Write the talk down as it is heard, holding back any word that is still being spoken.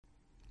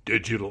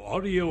Digital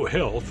Audio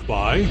Health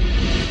by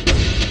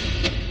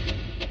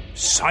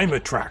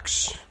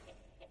Cymatrax.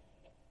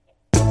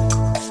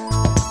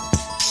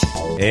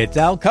 It's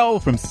Al Cole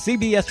from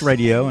CBS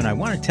Radio, and I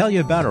want to tell you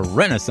about a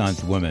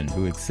Renaissance woman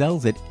who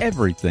excels at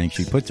everything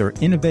she puts her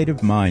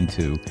innovative mind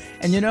to.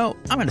 And you know,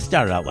 I'm going to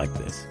start it out like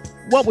this.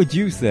 What would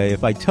you say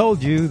if I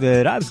told you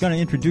that I was going to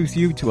introduce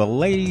you to a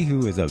lady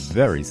who is a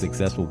very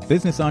successful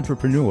business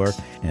entrepreneur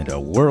and a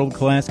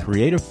world-class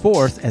creative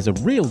force as a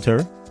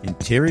realtor,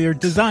 interior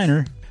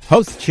designer,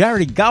 hosts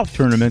charity golf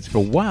tournaments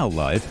for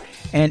wildlife,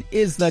 and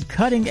is the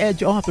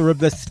cutting-edge author of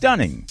the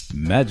stunning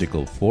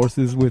Magical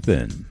Forces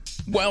Within?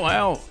 Well,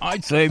 Al,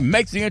 I'd say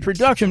make the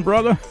introduction,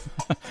 brother.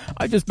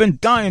 I've just been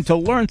dying to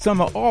learn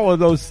some of all of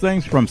those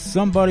things from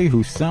somebody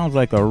who sounds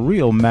like a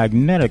real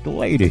magnetic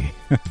lady.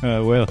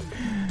 Well,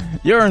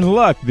 you're in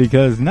luck,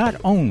 because not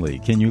only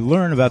can you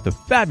learn about the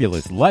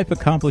fabulous life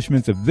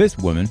accomplishments of this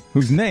woman,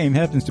 whose name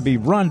happens to be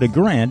Rhonda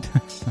Grant,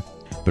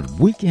 but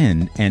week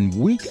in and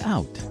week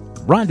out,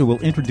 Rhonda will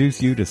introduce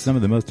you to some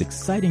of the most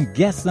exciting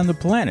guests on the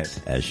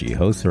planet as she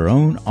hosts her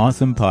own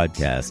awesome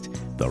podcast,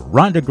 The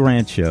Rhonda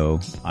Grant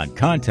Show, on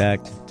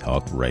Contact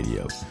Talk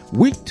Radio.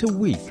 Week to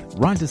week,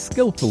 Rhonda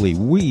skillfully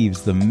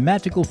weaves the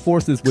magical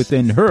forces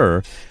within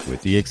her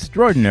with the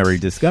extraordinary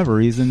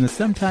discoveries in the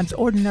sometimes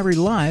ordinary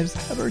lives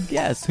of her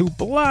guests, who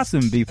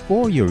blossom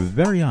before your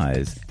very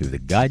eyes through the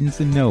guidance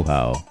and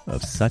know-how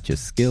of such a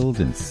skilled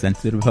and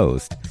sensitive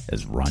host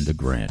as Rhonda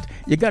Grant.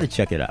 You got to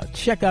check it out.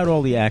 Check out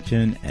all the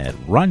action at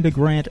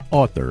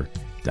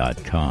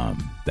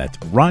RhondaGrantAuthor.com. That's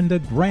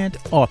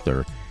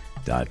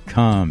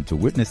RhondaGrantAuthor.com to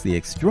witness the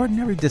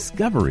extraordinary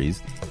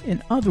discoveries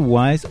in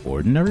otherwise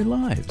ordinary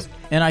lives.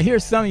 And I hear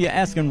some of you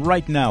asking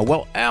right now,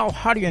 well, Al,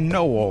 how do you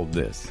know all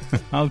this?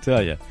 I'll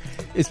tell you.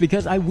 It's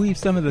because I weave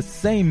some of the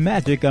same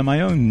magic on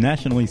my own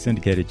nationally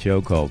syndicated show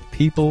called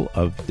People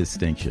of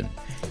Distinction.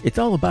 It's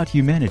all about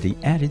humanity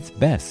at its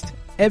best.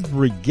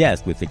 Every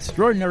guest with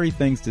extraordinary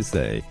things to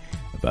say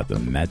about the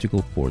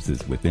magical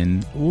forces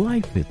within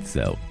life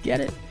itself.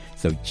 Get it?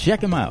 So check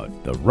them out.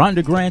 The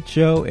Rhonda Grant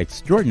Show,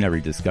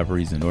 Extraordinary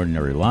Discoveries in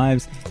Ordinary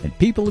Lives, and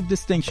People of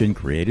Distinction,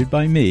 created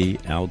by me,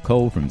 Al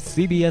Cole from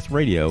CBS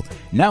Radio,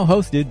 now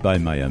hosted by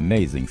my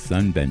amazing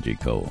son, Benji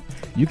Cole.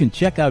 You can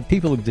check out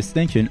People of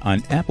Distinction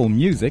on Apple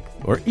Music,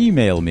 or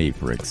email me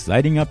for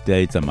exciting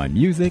updates on my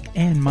music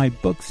and my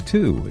books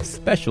too,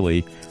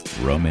 especially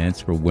Romance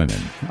for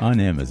Women on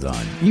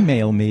Amazon.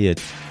 Email me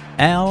at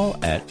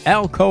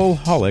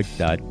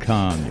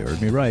al@alcoholic.com. You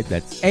heard me right.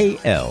 That's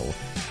AL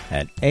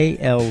at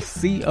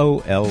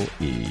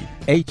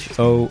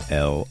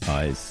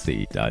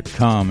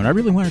ALCOLEHOLIC.com. And I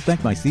really want to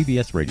thank my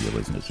CBS radio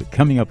listeners for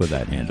coming up with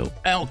that handle,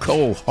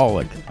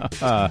 Alcoholic.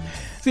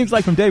 Seems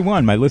like from day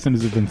one, my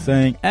listeners have been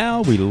saying,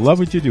 Al, we love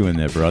what you're doing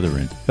there, brother.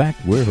 In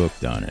fact, we're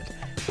hooked on it.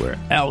 We're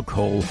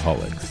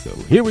alcoholics. So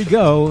here we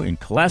go in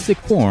classic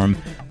form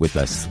with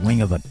a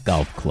swing of a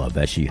golf club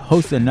as she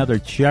hosts another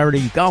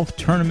charity golf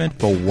tournament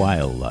for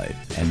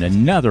wildlife and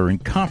another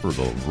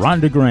incomparable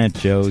Rhonda Grant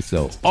show.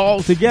 So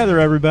all together,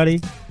 everybody,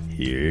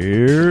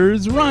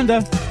 here's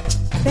Rhonda.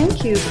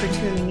 Thank you for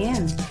tuning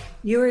in.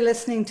 You are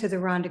listening to the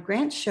Rhonda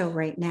Grant Show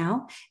right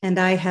now, and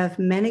I have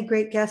many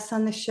great guests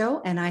on the show,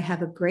 and I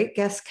have a great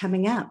guest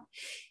coming up.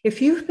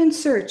 If you've been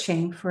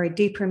searching for a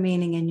deeper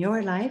meaning in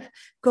your life,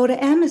 go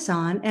to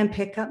Amazon and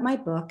pick up my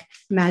book,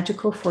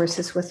 Magical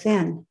Forces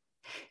Within.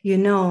 You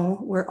know,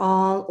 we're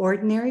all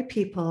ordinary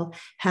people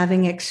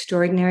having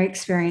extraordinary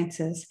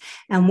experiences,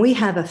 and we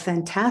have a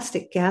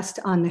fantastic guest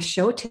on the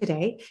show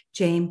today,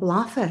 Jane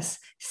Blaufus,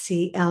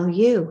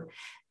 CLU,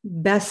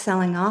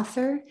 best-selling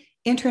author,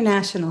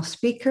 international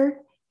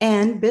speaker,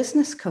 and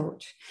business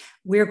coach.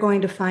 We're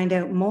going to find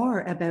out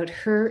more about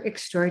her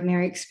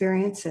extraordinary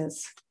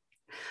experiences.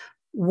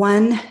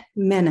 1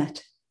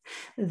 minute.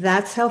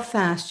 That's how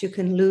fast you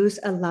can lose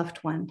a loved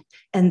one,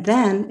 and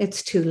then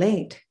it's too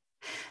late.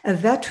 A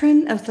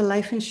veteran of the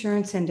life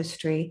insurance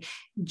industry,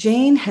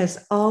 Jane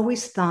has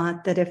always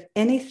thought that if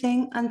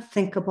anything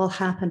unthinkable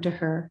happened to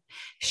her,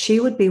 she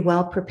would be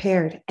well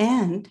prepared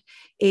and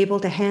able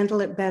to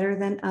handle it better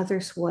than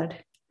others would.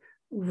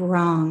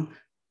 Wrong.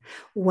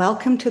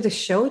 Welcome to the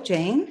show,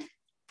 Jane.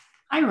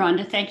 Hi,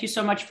 Rhonda. Thank you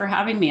so much for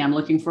having me. I'm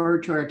looking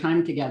forward to our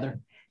time together.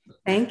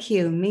 Thank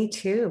you. Me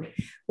too.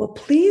 Well,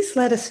 please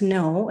let us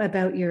know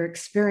about your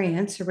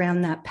experience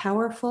around that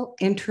powerful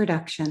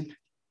introduction.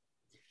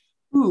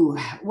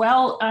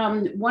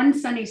 One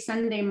sunny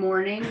Sunday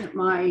morning,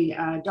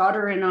 my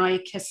daughter and I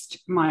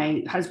kissed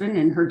my husband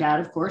and her dad,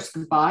 of course,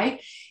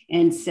 goodbye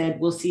and said,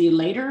 we'll see you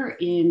later.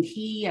 And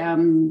he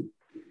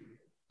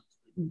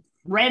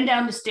ran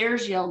down the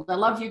stairs, yelled, I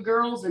love you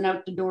girls, and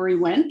out the door he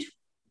went.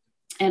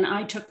 And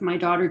I took my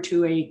daughter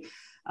to a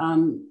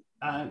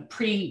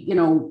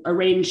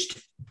arranged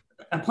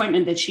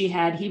appointment that she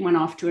had. He went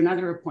off to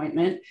another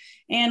appointment.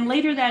 And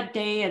later that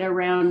day at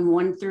around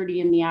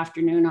 1:30 in the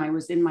afternoon, I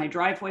was in my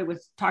driveway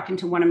talking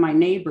to one of my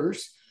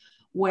neighbors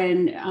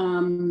when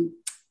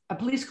a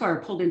police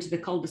car pulled into the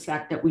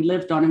cul-de-sac that we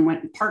lived on and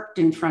went and parked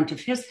in front of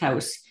his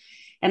house.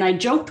 And I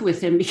joked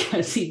with him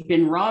because he'd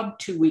been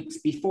robbed 2 weeks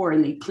before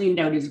and they cleaned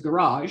out his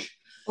garage.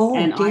 Oh,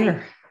 And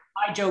dear.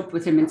 I joked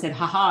with him and said,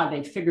 haha,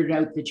 they figured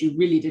out that you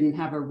really didn't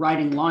have a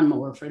riding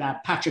lawnmower for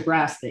that patch of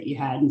grass that you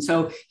had. And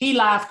so he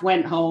laughed,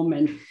 went home.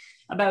 And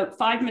about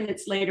 5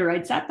 minutes later,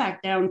 I'd sat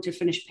back down to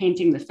finish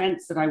painting the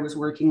fence that I was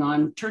working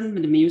on, turned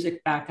the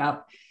music back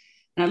up.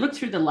 And I looked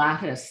through the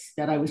lattice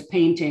that I was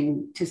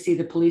painting to see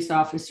the police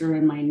officer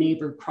and my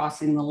neighbor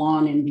crossing the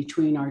lawn in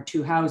between our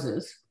two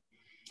houses.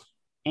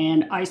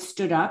 And I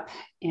stood up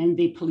and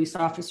the police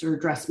officer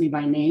addressed me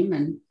by name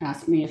and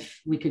asked me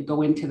if we could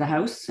go into the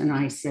house. And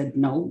I said,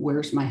 no,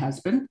 where's my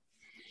husband?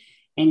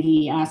 And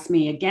he asked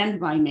me again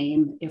by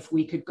name if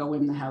we could go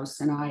in the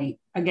house. And I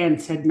again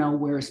said, no,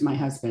 where's my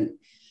husband?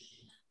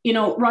 You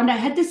know, Rhonda, I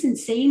had this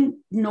insane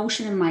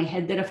notion in my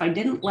head that if I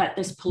didn't let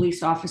this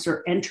police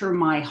officer enter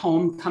my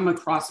home, come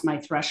across my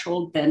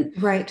threshold, then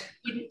Right.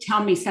 he would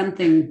tell me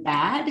something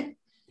bad.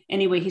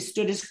 Anyway, he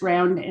stood his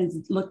ground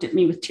and looked at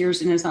me with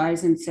tears in his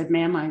eyes and said,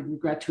 ma'am, I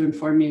regret to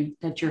inform you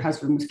that your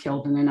husband was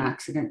killed in an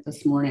accident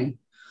this morning.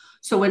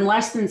 So in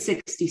less than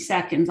 60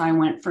 seconds, I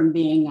went from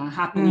being a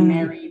happily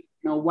married,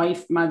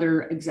 wife,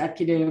 mother,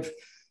 executive,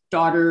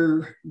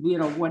 daughter,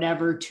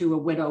 whatever, to a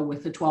widow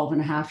with a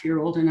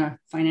 12-and-a-half-year-old and a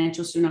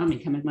financial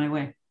tsunami coming my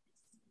way.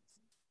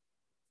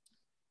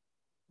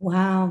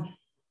 Wow.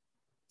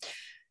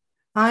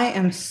 I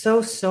am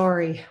so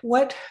sorry.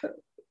 What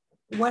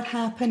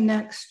happened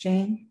next,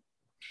 Jane?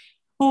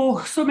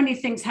 Oh, so many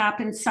things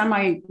happened. Some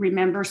I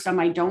remember, some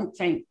I don't.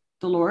 Thank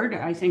the Lord.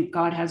 I think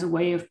God has a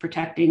way of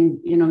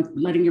protecting,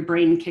 letting your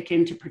brain kick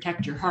in to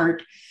protect your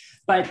heart.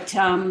 But,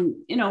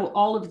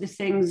 all of the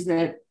things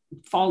that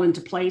fall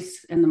into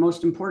place. And the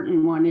most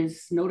important one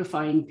is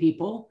notifying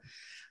people.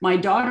 My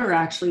daughter,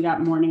 actually,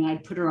 that morning,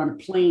 I'd put her on a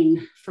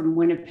plane from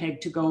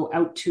Winnipeg to go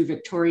out to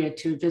Victoria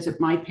to visit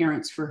my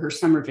parents for her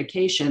summer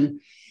vacation.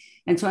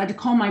 And so I had to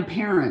call my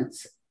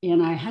parents.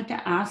 And I had to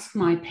ask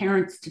my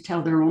parents to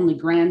tell their only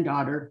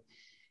granddaughter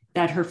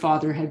that her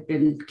father had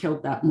been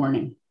killed that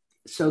morning.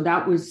 So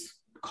that was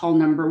call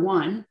number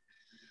one.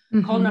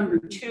 Mm-hmm. Call number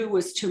two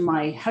was to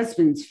my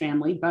husband's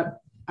family,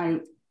 but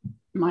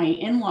my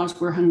in-laws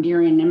were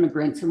Hungarian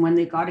immigrants. And when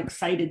they got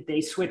excited,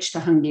 they switched to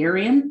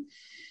Hungarian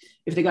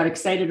if they got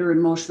excited or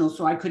emotional.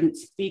 So I couldn't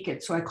speak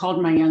it. So I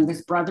called my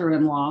youngest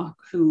brother-in-law,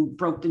 who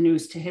broke the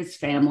news to his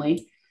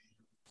family.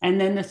 And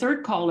then the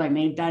third call I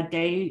made that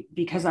day,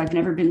 because I've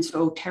never been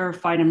so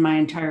terrified in my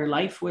entire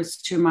life, was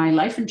to my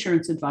life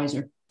insurance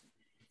advisor,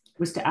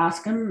 was to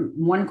ask him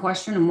one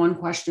question and one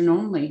question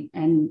only.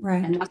 And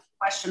that's the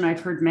question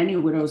I've heard many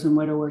widows and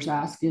widowers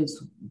ask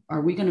is,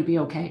 are we going to be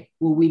okay?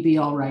 Will we be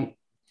all right?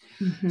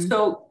 Mm-hmm.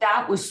 So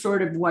that was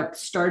sort of what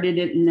started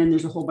it. And then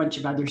there's a whole bunch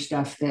of other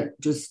stuff that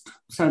just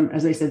some,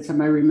 as I said,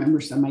 some I remember,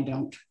 some I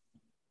don't.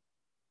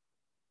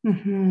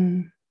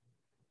 Mm-hmm.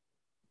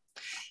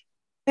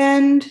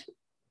 And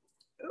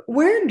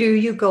where do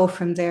you go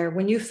from there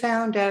when you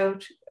found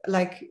out,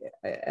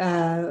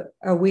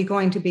 are we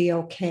going to be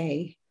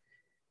okay?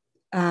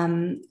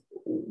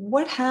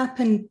 What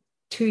happened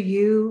to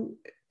you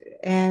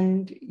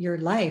and your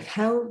life?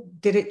 How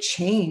did it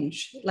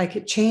change?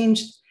 It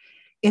changed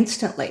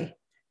instantly,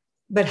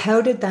 but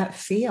how did that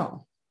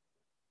feel?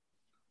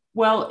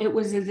 Well, it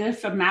was as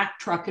if a Mack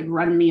truck had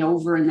run me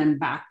over and then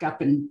backed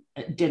up and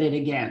did it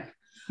again.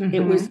 Mm-hmm.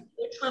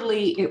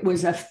 It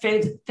was a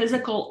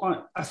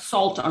physical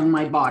assault on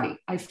my body.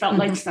 I felt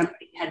like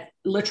somebody had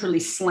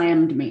literally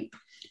slammed me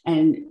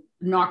and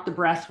knocked the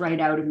breath right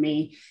out of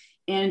me.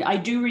 And I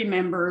do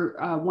remember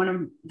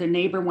the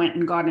neighbor went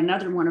and got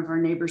another one of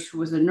our neighbors who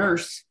was a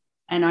nurse.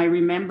 And I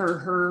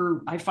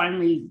remember I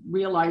finally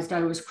realized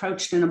I was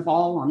crouched in a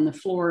ball on the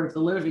floor of the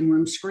living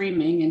room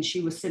screaming, and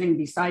she was sitting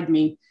beside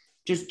me,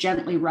 just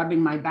gently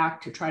rubbing my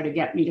back to try to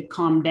get me to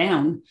calm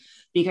down,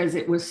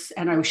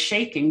 and I was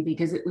shaking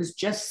because it was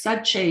just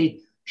such a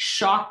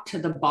shock to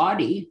the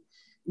body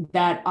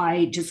that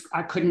I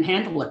couldn't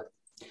handle it.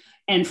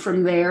 And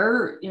from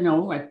there,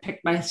 I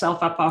picked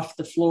myself up off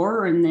the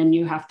floor, and then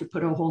you have to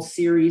put a whole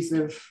series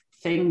of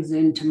things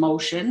into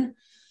motion.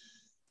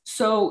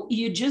 So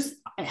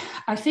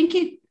I think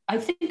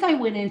I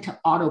went into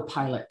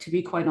autopilot, to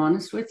be quite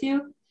honest with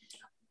you.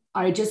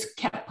 I just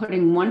kept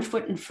putting one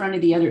foot in front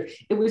of the other.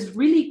 It was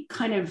really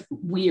kind of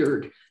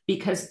weird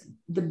because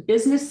the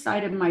business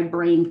side of my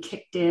brain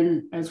kicked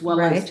in as well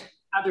as the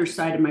other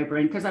side of my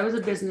brain, because I was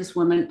a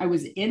businesswoman. I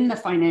was in the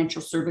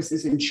financial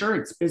services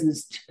insurance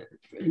business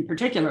in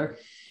particular.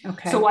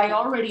 Okay. So I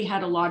already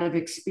had a lot of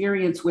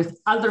experience with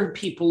other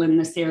people in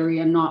this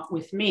area, not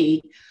with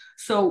me.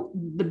 So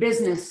the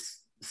business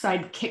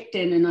side kicked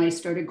in and I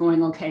started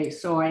going, okay,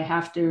 so I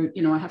have to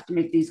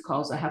make these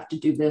calls. I have to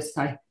do this.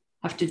 I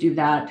have to do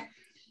that.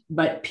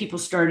 But people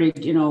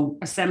started,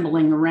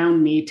 assembling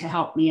around me to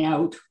help me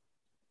out.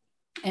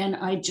 And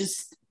I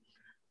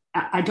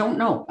don't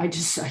know. I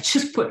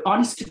just put,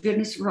 honest to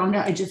goodness,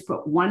 Rhonda, I just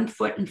put one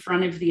foot in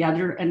front of the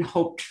other and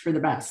hoped for the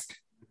best.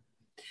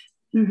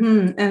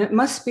 Mm-hmm. And it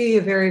must be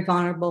a very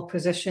vulnerable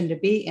position to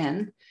be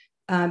in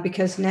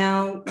because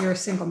now you're a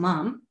single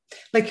mom.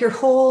 Like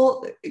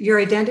your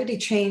identity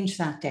changed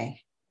that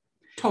day.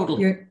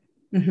 Totally.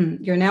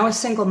 You're now a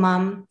single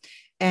mom,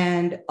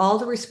 and all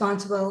the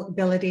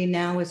responsibility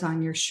now is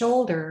on your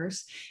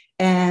shoulders.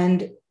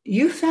 And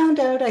you found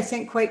out, I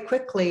think, quite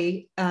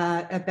quickly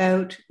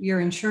about your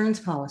insurance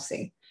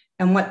policy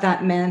and what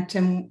that meant.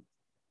 And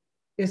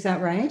is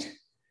that right?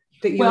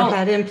 That you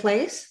had in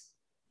place?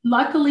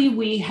 Luckily,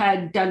 we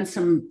had done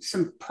some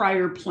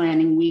prior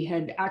planning. We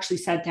had actually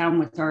sat down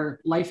with our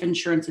life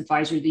insurance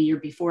advisor the year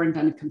before and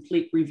done a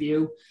complete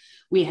review.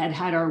 We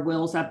had our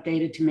wills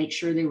updated to make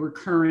sure they were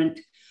current.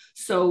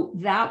 So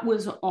that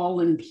was all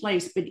in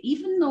place. But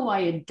even though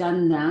I had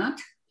done that,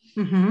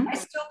 I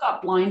still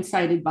got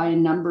blindsided by a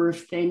number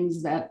of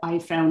things that I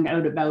found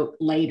out about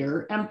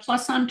later. And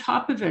plus, on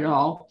top of it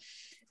all,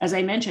 as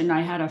I mentioned,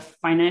 I had a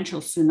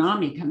financial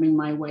tsunami coming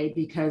my way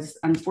because,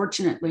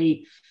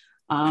 unfortunately,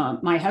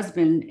 my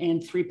husband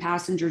and 3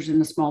 passengers in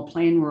the small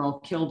plane were all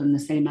killed in the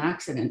same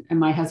accident. And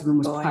my husband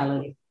was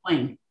piloting the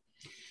plane.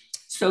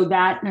 So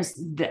that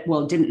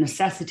didn't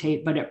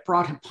necessitate, but it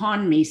brought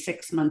upon me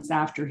 6 months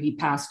after he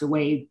passed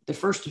away, the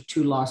first of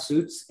 2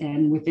 lawsuits,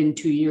 and within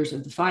 2 years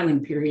of the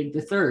filing period,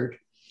 the third,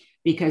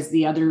 because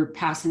the other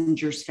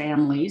passengers'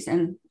 families,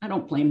 and I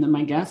don't blame them,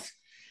 I guess,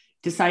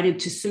 decided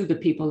to sue the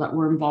people that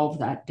were involved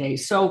that day.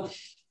 So,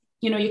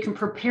 you can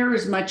prepare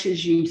as much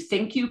as you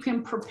think you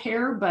can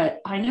prepare, but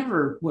I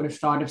never would have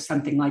thought of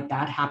something like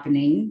that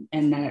happening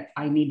and that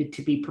I needed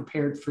to be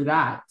prepared for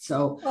that.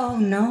 So, oh,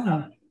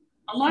 no.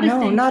 A lot of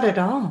things, not at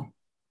all.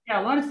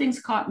 Yeah, a lot of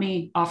things caught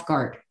me off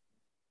guard.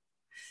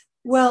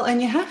 Well, and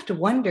you have to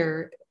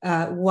wonder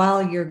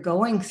while you're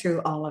going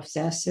through all of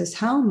this is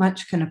how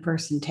much can a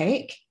person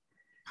take?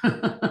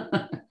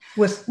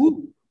 With,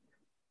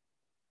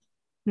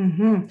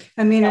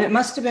 I mean, it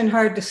must have been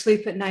hard to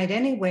sleep at night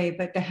anyway,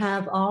 but to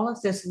have all of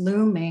this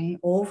looming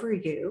over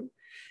you,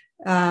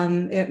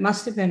 it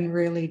must have been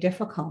really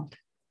difficult.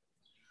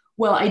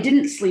 Well, I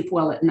didn't sleep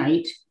well at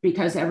night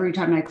because every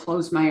time I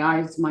closed my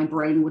eyes, my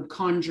brain would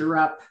conjure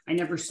up. I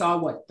never saw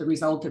what the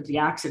result of the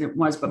accident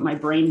was, but my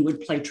brain would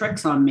play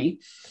tricks on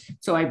me.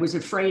 So I was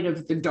afraid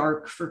of the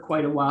dark for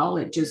quite a while.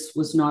 It just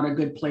was not a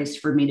good place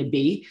for me to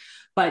be.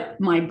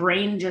 But my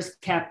brain just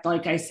kept,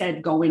 like I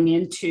said, going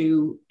in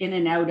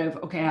and out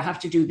of, okay, I have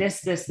to do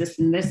this,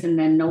 and this, and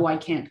then no, I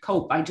can't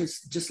cope. I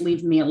just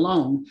leave me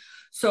alone.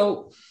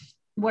 So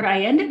what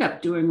I ended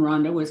up doing,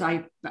 Rhonda, was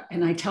I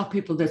tell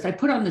people this, I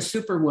put on the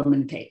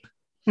Superwoman tape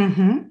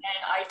and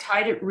I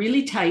tied it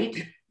really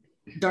tight,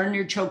 darn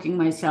near choking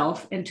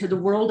myself. And to the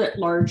world at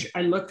large,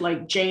 I looked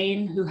like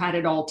Jane, who had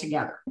it all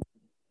together.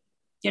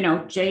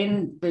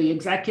 Jane, the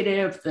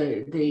executive,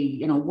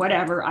 the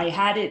whatever, I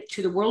had it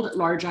to the world at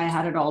large. I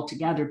had it all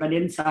together, but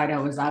inside I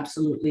was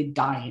absolutely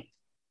dying.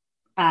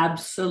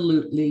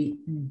 Absolutely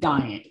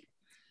dying.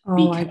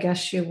 Oh, I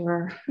guess you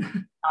were.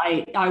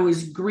 I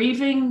was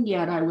grieving,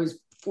 yet I was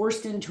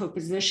forced into a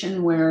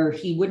position where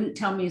he wouldn't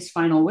tell me his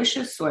final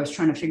wishes. So I was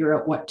trying to figure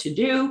out what to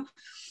do.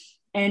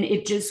 And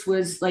it just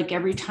was like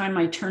every time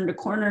I turned a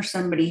corner,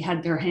 somebody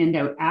had their hand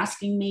out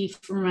asking me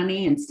for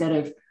money instead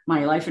of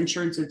my life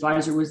insurance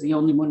advisor was the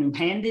only one who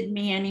handed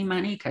me any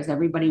money because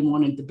everybody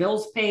wanted the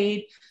bills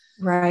paid.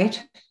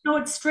 Right.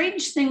 It's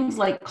strange things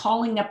like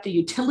calling up the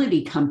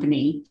utility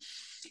company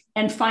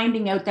and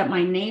finding out that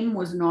my name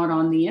was not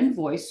on the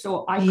invoice.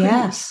 So I couldn't.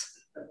 Yes.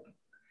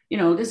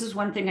 This is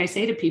one thing I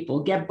say to people,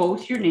 get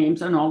both your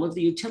names on all of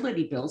the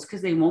utility bills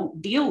because they won't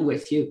deal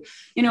with you.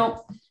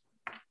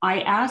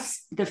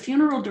 The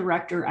funeral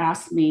director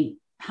asked me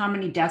how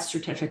many death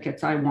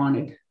certificates I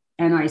wanted.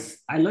 And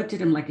I looked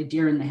at him like a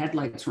deer in the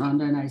headlights,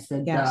 Rhonda, and I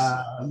said,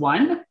 yes.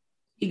 1?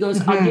 He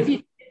goes, I'll give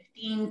you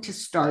 15 to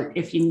start.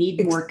 If you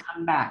need more,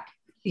 come back.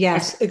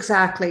 Yes,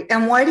 exactly.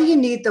 And why do you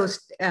need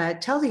those?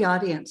 Tell the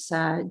audience,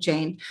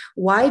 Jane,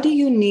 why do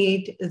you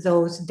need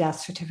those death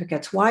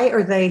certificates? Why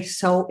are they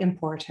so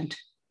important?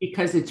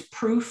 Because it's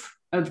proof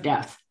of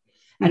death.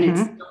 And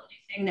it's the only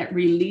thing that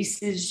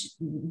releases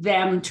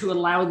them to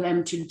allow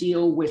them to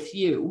deal with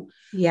you.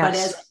 Yes. But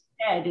as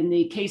I said, in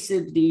the case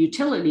of the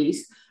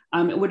utilities,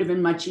 it would have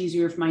been much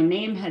easier if my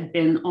name had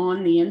been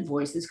on the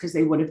invoices because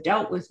they would have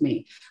dealt with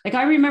me. Like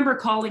I remember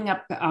calling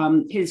up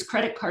his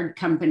credit card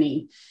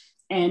company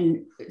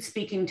and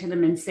speaking to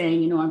them and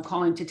saying, I'm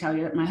calling to tell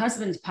you that my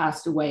husband's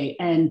passed away.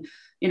 And,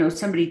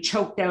 somebody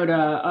choked out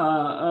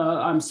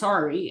I'm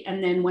sorry,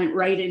 and then went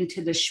right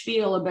into the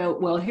spiel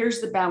about, well, here's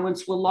the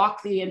balance. We'll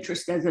lock the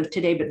interest as of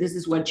today, but this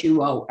is what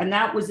you owe. And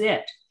that was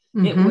it.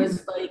 It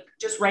was like,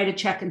 just write a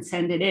check and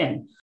send it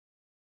in.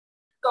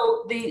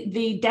 So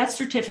the death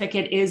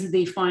certificate is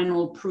the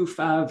final proof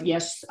of,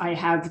 yes, I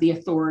have the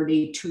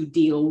authority to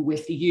deal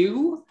with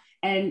you.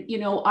 And,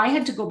 I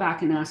had to go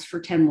back and ask for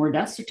 10 more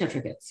death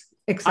certificates.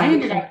 Exactly. I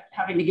ended up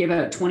having to give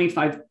out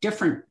 25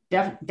 different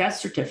death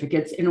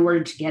certificates in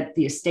order to get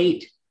the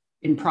estate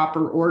in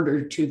proper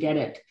order to get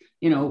it,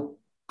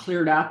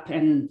 cleared up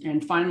and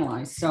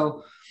finalized.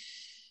 So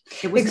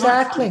it was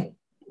exactly.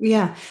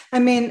 Yeah. I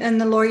mean,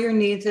 and the lawyer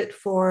needs it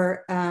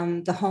for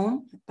the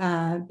home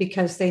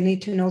because they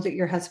need to know that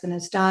your husband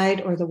has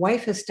died or the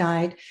wife has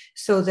died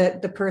so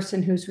that the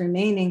person who's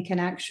remaining can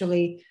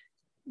actually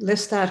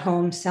list that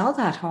home, sell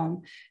that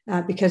home.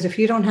 Because if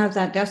you don't have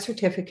that death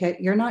certificate,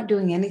 you're not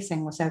doing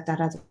anything without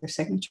that other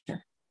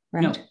signature,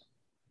 right?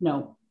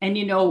 No. And,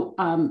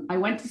 I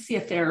went to see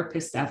a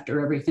therapist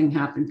after everything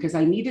happened because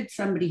I needed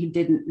somebody who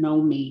didn't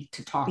know me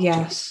to talk to.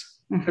 Yes.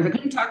 Because I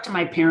couldn't talk to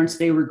my parents.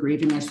 They were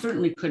grieving. I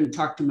certainly couldn't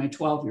talk to my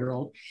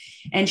 12-year-old.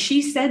 And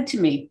she said to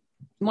me,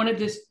 one of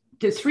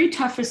the three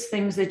toughest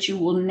things that you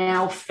will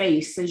now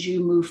face as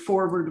you move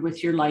forward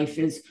with your life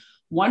is,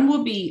 one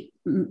will be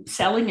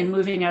selling and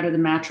moving out of the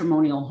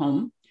matrimonial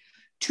home.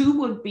 2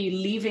 would be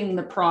leaving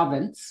the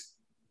province.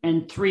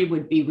 And 3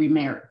 would be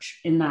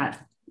remarriage,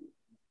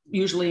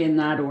 usually in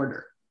that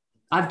order.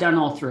 I've done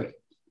all 3.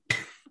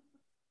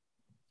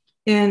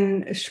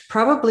 In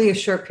probably a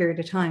short period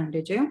of time,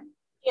 did you?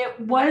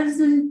 It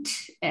wasn't,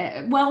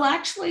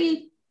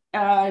 actually,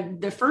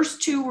 the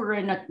first 2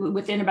 were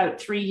within about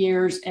 3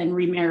 years, and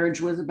remarriage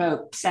was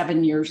about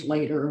 7 years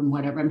later and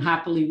whatever. I'm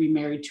happily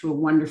remarried to a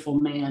wonderful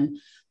man,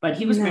 but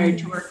he was married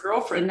to our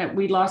girlfriend that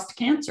we lost to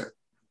cancer.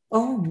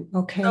 Oh,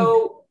 okay.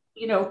 So,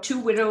 2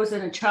 widows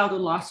and a child who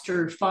lost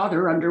her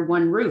father under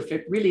one roof.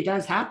 It really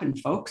does happen,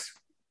 folks.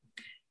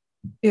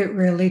 It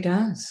really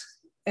does.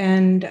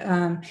 And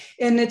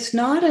it's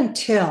not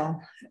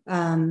until,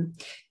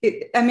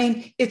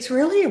 it's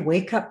really a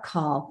wake-up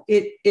call.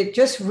 It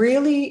just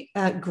really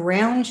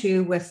grounds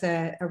you with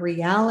a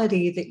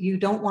reality that you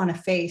don't want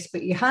to face,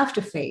 but you have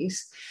to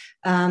face.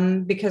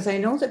 Because I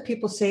know that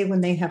people say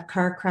when they have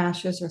car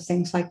crashes or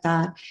things like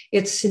that,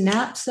 it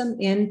snaps them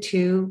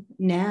into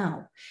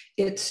now.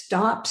 It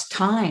stops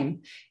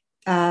time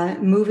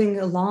moving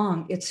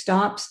along. It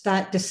stops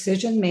that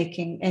decision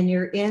making, and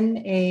you're in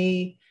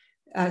a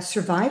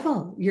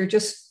survival. You're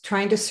just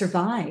trying to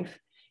survive.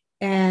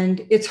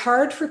 And it's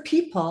hard for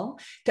people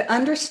to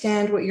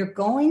understand what you're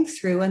going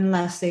through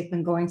unless they've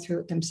been going through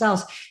it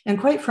themselves. And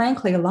quite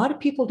frankly, a lot of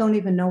people don't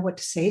even know what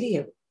to say to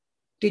you.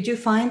 Did you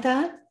find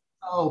that?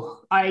 Oh,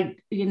 I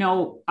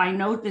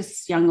know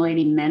this young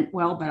lady meant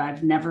well, but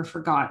I've never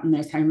forgotten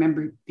this. I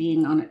remember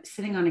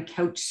sitting on a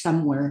couch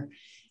somewhere,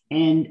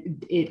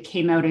 and it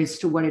came out as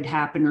to what had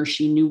happened, or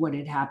she knew what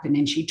had happened.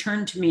 And she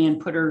turned to me and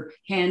put her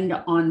hand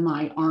on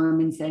my arm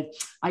and said,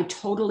 "I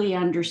totally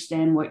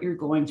understand what you're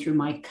going through.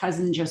 My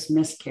cousin just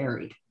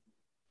miscarried."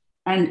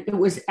 And it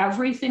was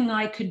everything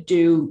I could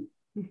do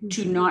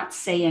to not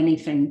say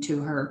anything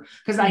to her,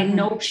 because I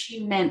know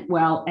she meant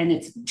well. And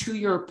it's to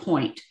your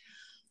point.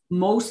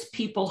 Most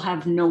people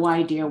have no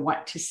idea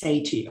what to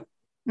say to you.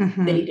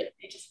 They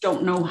just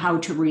don't know how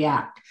to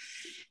react.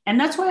 And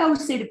that's why I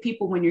always say to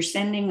people, when you're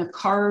sending a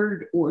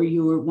card or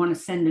you want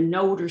to send a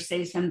note or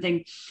say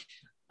something,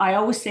 I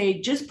always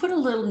say, just put a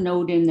little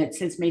note in that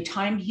says, "May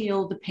time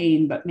heal the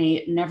pain, but may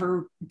it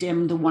never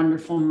dim the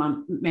wonderful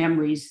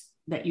memories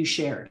that you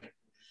shared."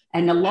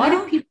 And a lot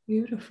of people...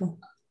 Beautiful.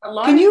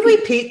 Can you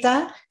repeat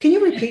that? Can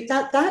you repeat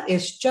that? That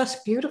is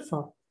just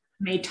beautiful.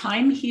 May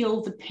time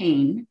heal the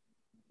pain,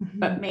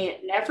 but may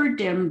it never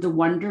dim the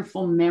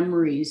wonderful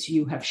memories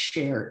you have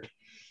shared.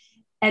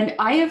 And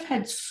I have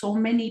had so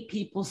many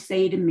people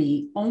say to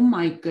me, "Oh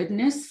my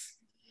goodness,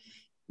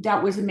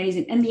 that was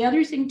amazing." And the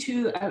other thing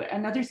too,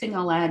 another thing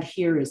I'll add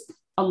here is,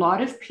 a lot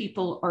of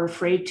people are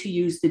afraid to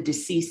use the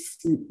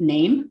deceased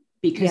name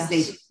because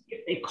if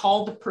they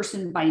call the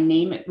person by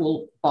name, it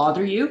will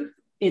bother you.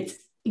 It's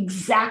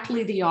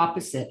exactly the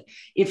opposite.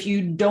 If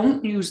you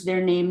don't use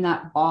their name,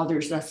 that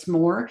bothers us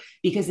more,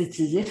 because it's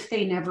as if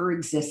they never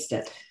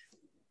existed.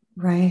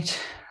 Right.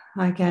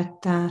 I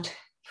get that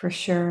for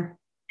sure.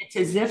 It's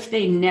as if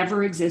they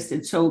never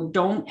existed. So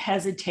don't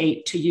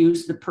hesitate to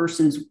use the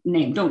person's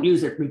name. Don't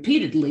use it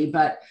repeatedly,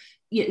 but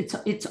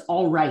it's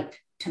all right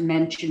to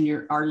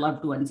mention our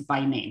loved ones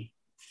by name.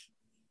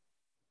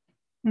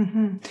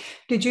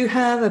 Did you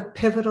have a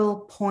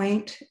pivotal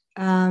point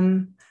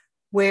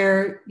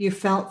where you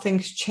felt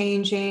things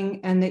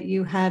changing and that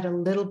you had a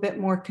little bit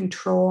more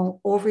control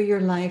over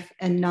your life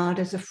and not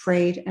as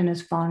afraid and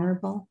as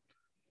vulnerable?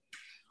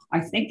 I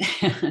think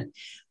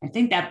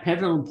that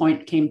pivotal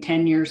point came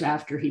 10 years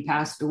after he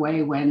passed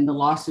away, when the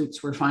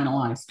lawsuits were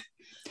finalized.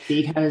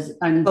 Because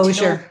until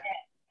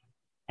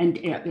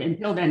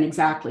then,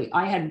 exactly,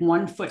 I had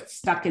one foot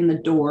stuck in the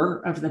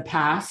door of the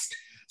past,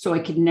 so I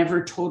could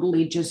never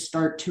totally just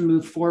start to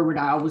move forward.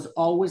 I was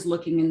always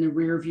looking in the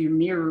rearview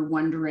mirror,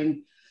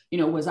 wondering,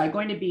 was I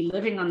going to be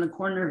living on the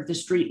corner of the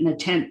street in a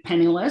tent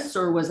penniless,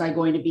 or was I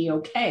going to be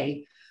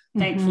okay?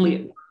 Thankfully,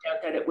 it worked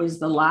out that it was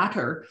the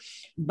latter.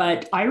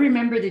 But I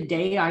remember the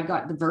day I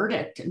got the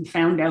verdict and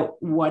found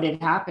out what had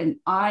happened.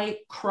 I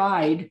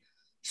cried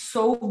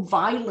so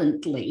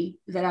violently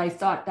that I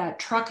thought that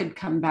truck had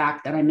come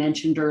back that I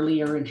mentioned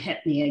earlier and hit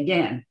me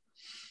again.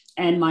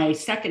 And my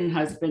second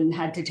husband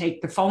had to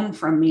take the phone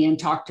from me and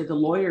talk to the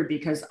lawyer,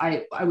 because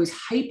I was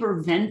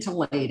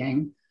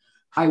hyperventilating.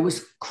 I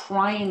was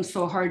crying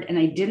so hard, and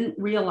I didn't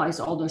realize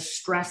all the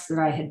stress that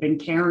I had been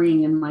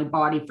carrying in my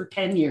body for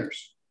 10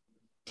 years.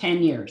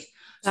 10 years.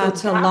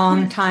 That's a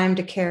long time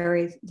to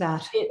carry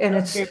that.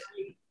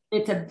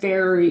 It's a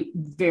very,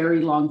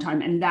 very long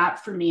time. And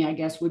that for me, I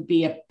guess, would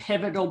be a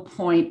pivotal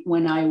point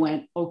when I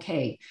went,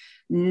 okay,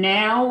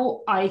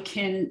 now I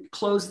can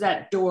close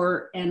that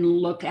door and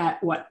look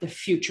at what the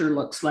future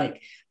looks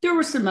like. There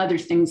were some other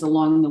things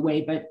along the way,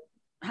 but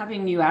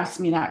having you ask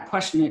me that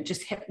question, it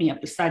just hit me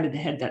up the side of the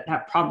head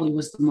that probably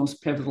was the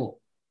most pivotal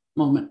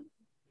moment.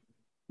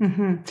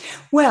 Mm-hmm.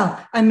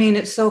 Well, I mean,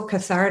 it's so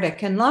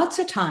cathartic. And lots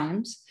of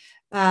times,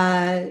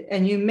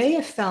 and you may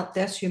have felt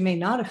this, you may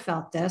not have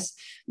felt this,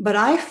 but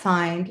I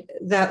find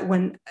that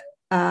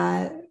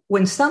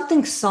when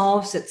something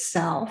solves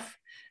itself,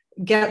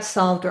 gets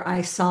solved, or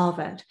I solve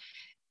it,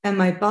 and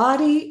my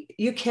body,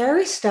 you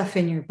carry stuff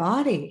in your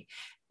body,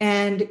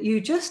 and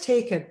you just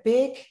take a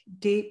big,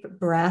 deep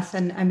breath.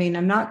 And I mean,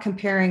 I'm not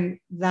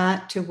comparing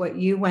that to what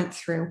you went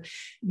through,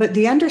 but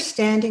the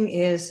understanding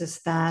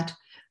is that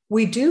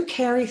we do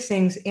carry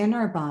things in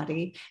our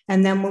body.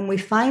 And then when we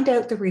find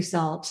out the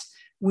results,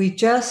 we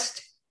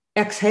just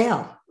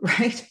exhale,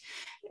 right?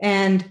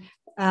 And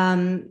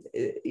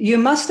you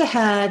must have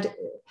had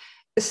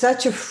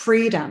such a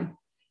freedom,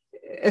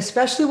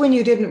 especially when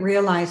you didn't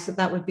realize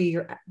that would be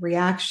your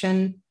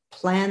reaction,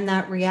 plan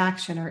that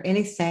reaction, or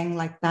anything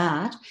like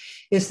that,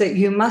 is that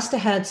you must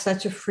have had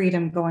such a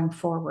freedom going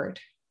forward.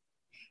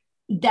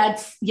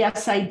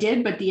 Yes, I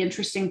did. But the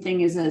interesting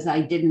thing is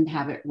I didn't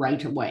have it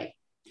right away.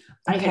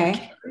 Okay. I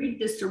had carried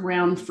this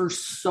around for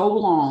so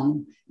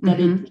long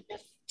that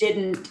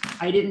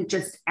I didn't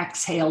just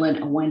exhale and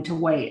it went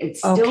away. It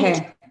still took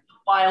a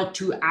while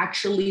to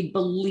actually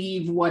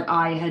believe what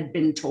I had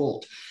been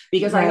told,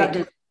 because I got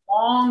this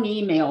long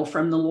email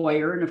from the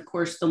lawyer. And of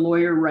course, the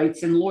lawyer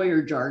writes in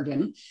lawyer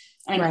jargon.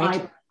 And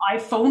I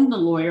phoned the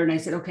lawyer and I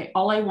said, okay,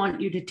 all I want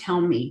you to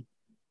tell me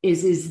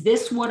is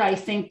this what I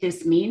think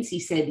this means? He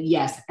said,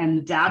 yes.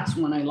 And that's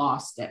when I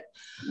lost it.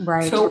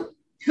 Right. So it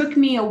took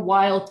me a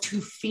while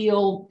to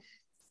feel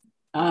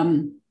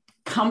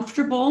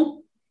comfortable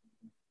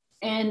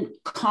and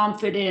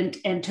confident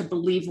and to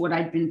believe what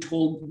I'd been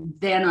told.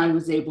 Then I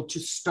was able to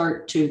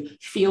start to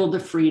feel the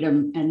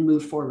freedom and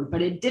move forward,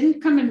 but it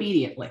didn't come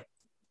immediately.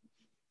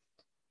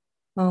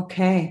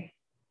 Okay.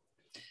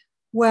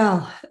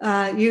 Well,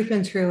 you've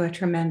been through a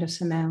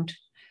tremendous amount.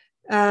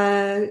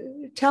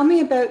 Tell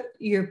me about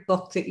your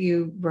book that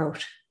you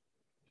wrote.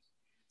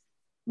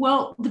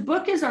 Well, the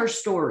book is our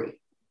story.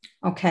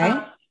 Okay.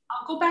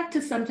 I'll go back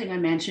to something I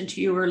mentioned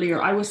to you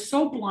earlier. I was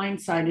so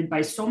blindsided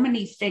by so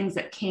many things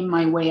that came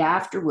my way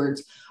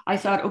afterwards. I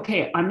thought,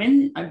 okay, I'm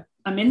in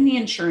the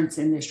insurance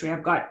industry.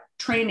 I've got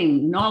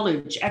training,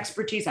 knowledge,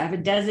 expertise. I have a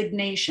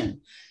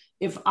designation.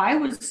 If I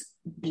was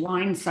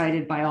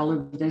blindsided by all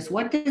of this,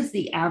 what does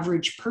the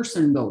average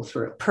person go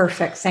through?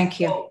 Perfect. Thank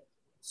you.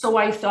 So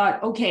I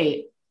thought,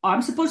 okay,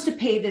 I'm supposed to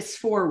pay this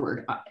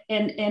forward.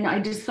 And I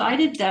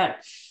decided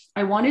that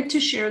I wanted to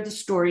share the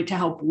story to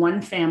help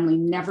one family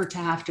never to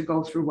have to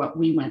go through what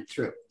we went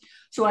through.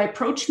 So I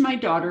approached my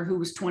daughter, who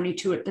was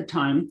 22 at the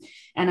time,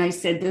 and I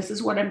said, this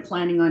is what I'm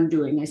planning on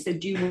doing. I said,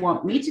 do you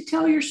want me to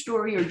tell your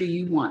story, or do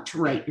you want to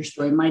write your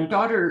story? My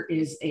daughter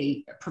is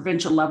a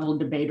provincial level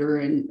debater,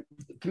 and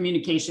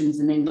communications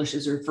and English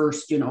is her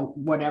first,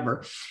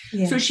 whatever.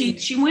 Yeah. So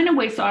she went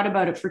away, thought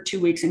about it for 2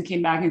 weeks, and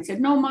came back and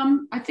said, no,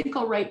 Mom, I think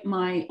I'll write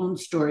my own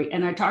story.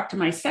 And I talked to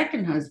my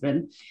second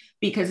husband,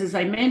 because as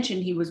I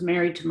mentioned, he was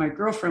married to my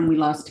girlfriend we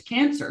lost to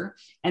cancer.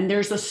 And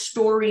there's a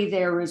story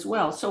there as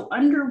well. So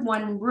under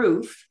one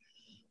roof,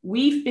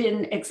 we've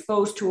been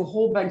exposed to a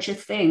whole bunch of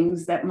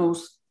things that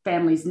most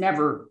families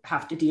never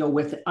have to deal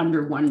with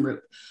under one roof.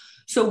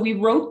 So we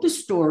wrote the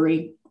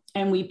story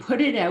and we put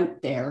it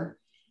out there,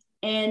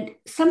 and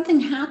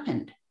something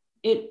happened.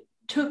 It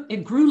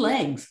grew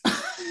legs.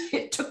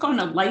 It took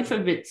on a life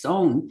of its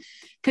own,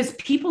 because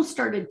people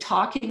started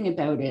talking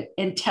about it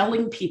and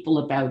telling people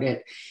about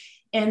it.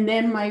 And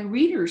then my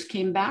readers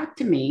came back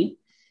to me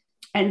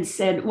and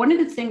said, one of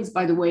the things,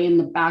 by the way, in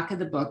the back of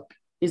the book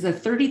is a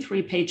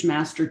 33-page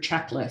master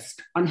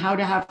checklist on how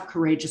to have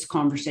courageous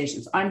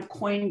conversations. I'm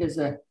coined as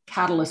a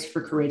catalyst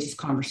for courageous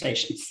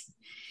conversations.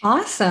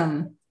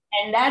 Awesome.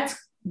 And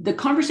the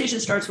conversation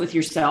starts with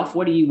yourself.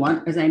 What do you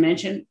want? As I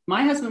mentioned,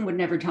 my husband would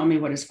never tell me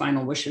what his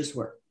final wishes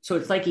were. So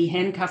it's like he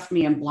handcuffed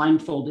me and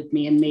blindfolded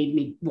me and made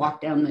me walk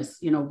down this,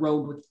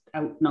 road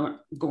without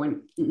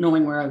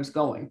knowing where I was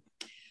going.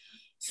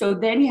 So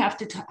then you have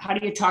to, how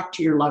do you talk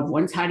to your loved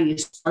ones? How do you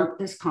start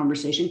this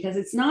conversation? Because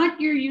it's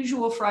not your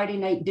usual Friday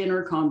night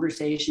dinner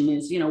conversation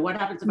is, what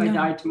happens if I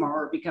die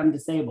tomorrow or become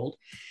disabled?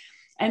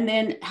 And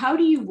then how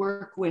do you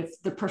work with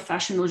the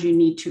professionals you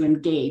need to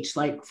engage,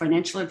 like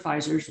financial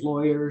advisors,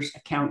 lawyers,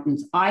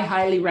 accountants? I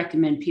highly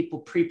recommend people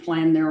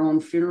pre-plan their own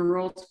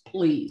funerals,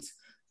 please,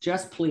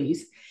 just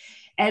please.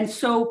 And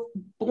so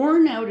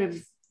born out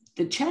of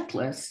the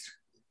checklist,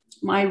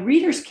 my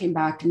readers came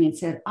back to me and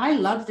said, I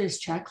love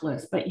this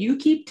checklist, but you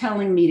keep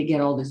telling me to get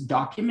all this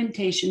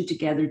documentation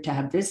together to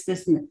have this,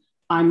 and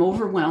I'm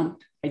overwhelmed.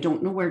 I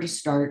don't know where to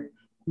start.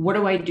 What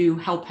do I do?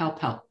 Help, help,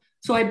 help.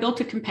 So I built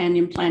a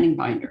companion planning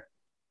binder.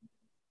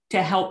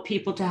 to help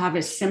people to have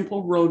a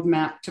simple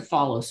roadmap to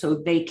follow. So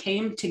they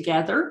came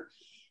together,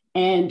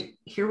 and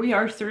here we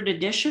are, third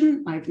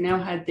edition. I've now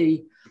had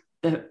the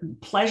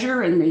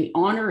pleasure and the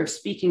honor of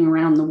speaking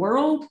around the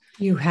world.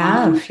 You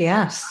have,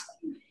 yes.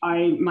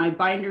 My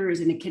binder is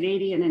in a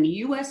Canadian and a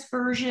US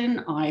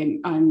version.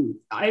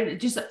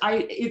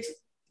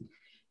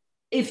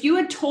 If you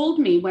had told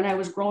me when I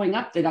was growing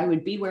up that I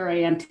would be where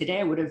I am today,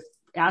 I would have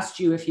asked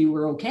you if you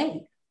were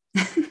okay.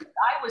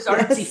 I was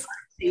artsy.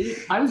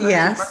 Yes. I was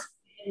artsy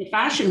in the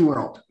fashion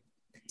world.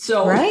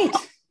 So right.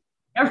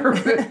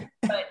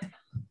 But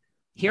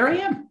here I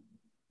am.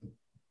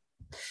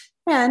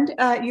 And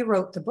you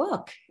wrote the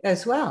book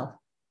as well.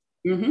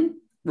 Mm-hmm.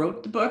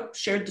 Wrote the book,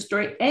 shared the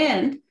story,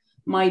 and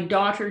my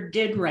daughter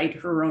did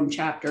write her own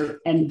chapter,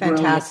 and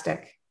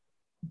fantastic.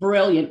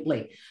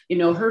 Brilliantly. You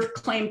know, her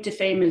claim to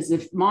fame is,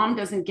 if mom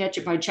doesn't get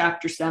you by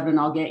chapter 7,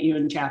 I'll get you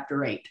in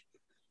chapter 8.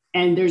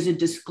 And there's a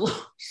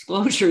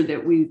disclosure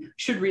that we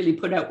should really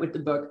put out with the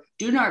book.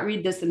 Do not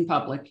read this in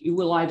public. You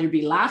will either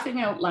be laughing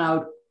out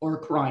loud or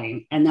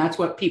crying. And that's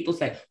what people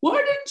say. Why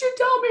didn't you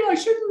tell me I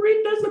shouldn't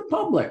read this in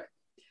public?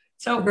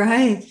 So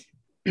right.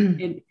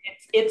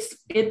 It's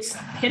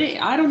hitting.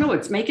 I don't know.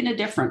 It's making a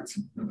difference.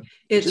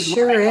 It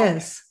sure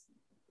is.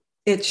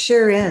 It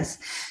sure is.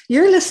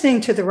 You're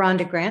listening to the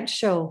Rhonda Grant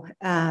Show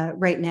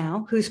right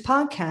now, whose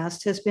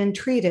podcast has been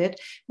treated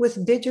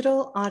with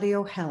digital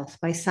audio health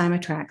by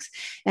Symatrax.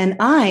 And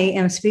I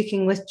am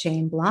speaking with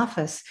Jane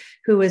Blaufus,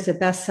 who is a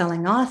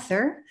best-selling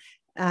author,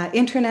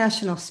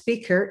 international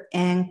speaker,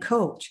 and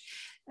coach.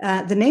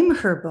 The name of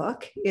her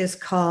book is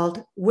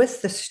called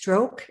With the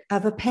Stroke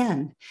of a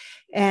Pen.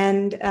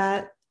 And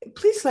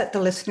please let the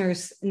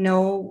listeners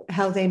know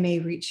how they may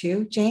reach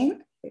you,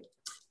 Jane.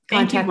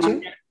 Contact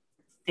you.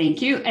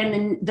 Thank you. And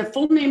then the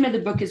full name of the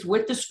book is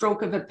With the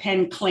Stroke of a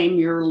Pen, Claim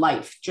Your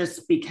Life,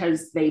 just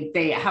because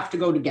they have to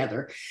go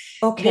together.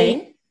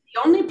 Okay.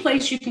 The only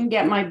place you can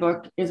get my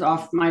book is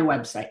off my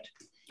website.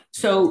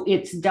 So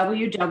it's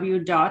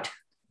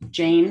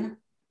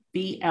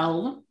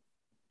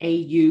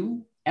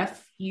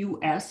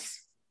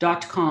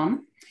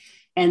www.janeblaufus.com.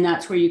 And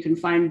that's where you can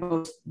find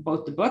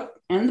both the book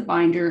and the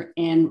binder.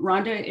 And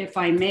Rhonda, if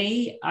I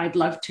may, I'd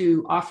love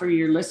to offer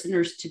your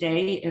listeners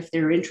today, if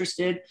they're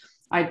interested,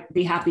 I'd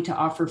be happy to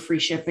offer free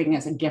shipping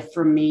as a gift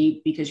from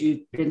me, because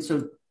you've been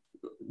so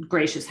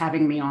gracious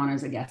having me on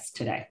as a guest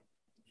today.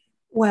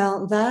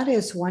 Well, that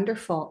is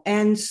wonderful.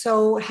 And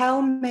so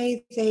how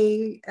would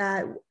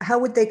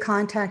they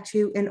contact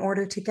you in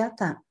order to get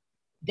that?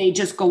 They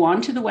just go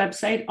onto the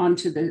website,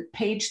 onto the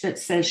page that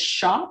says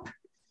shop,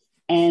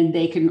 and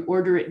they can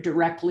order it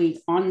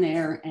directly on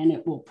there, and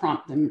it will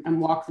prompt them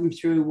and walk them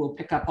through. We'll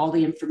pick up all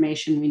the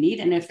information we need.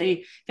 And if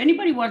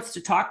anybody wants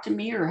to talk to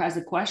me or has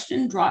a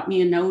question, drop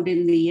me a note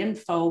in the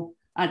info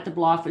at the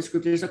Blaufus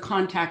group. There's a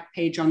contact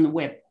page on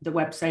the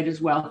website as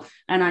well.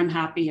 And I'm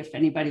happy if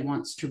anybody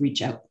wants to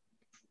reach out.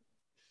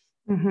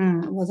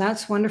 Mm-hmm. Well,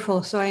 that's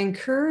wonderful. So I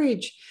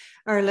encourage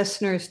our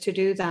listeners to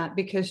do that,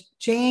 because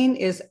Jane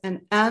is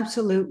an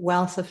absolute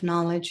wealth of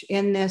knowledge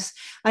in this.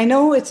 I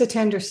know it's a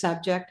tender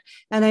subject,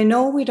 and I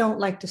know we don't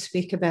like to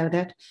speak about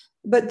it,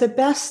 but the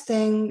best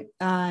thing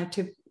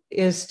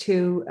is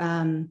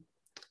to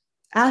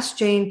ask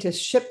Jane to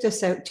ship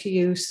this out to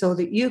you so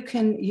that you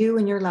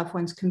and your loved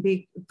ones can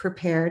be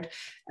prepared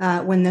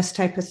when this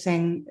type of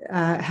thing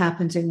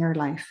happens in your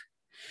life.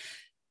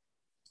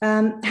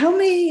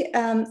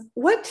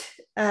 What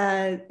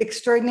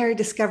extraordinary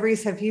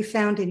discoveries have you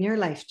found in your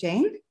life,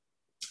 Jane?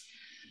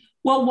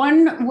 Well,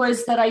 one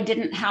was that I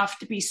didn't have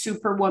to be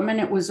Superwoman.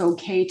 It was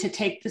okay to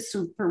take the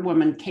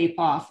Superwoman cape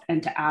off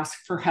and to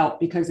ask for help,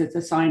 because it's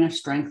a sign of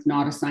strength,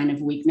 not a sign of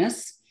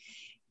weakness.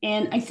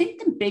 And I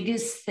think the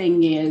biggest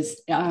thing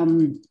is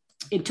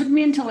it took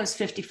me until I was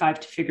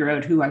 55 to figure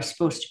out who I was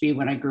supposed to be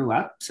when I grew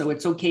up. So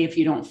it's okay if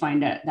you don't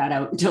find that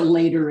out until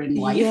later in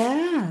life.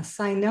 Yes,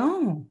 I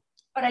know.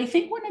 But I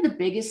think one of the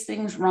biggest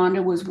things,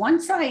 Rhonda, was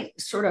once I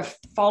sort of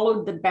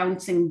followed the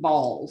bouncing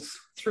balls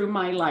through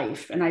my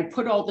life and I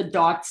put all the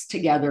dots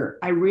together,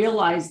 I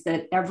realized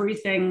that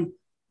everything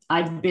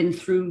I've been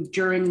through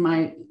during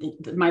my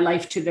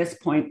life to this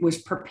point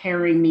was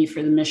preparing me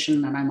for the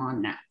mission that I'm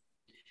on now.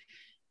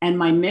 And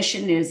my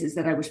mission is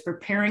that I was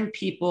preparing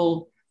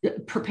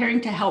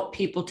to help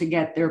people to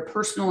get their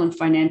personal and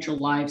financial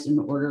lives in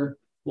order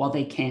while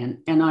they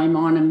can. And I'm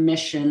on a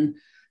mission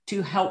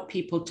to help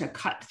people to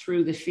cut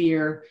through the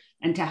fear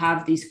and to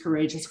have these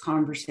courageous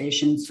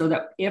conversations so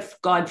that if,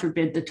 God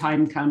forbid, the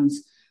time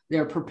comes,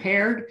 they're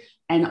prepared,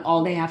 and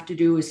all they have to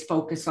do is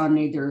focus on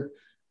either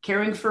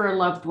caring for a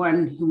loved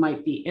one who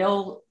might be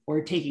ill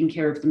or taking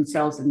care of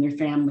themselves and their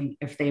family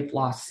if they've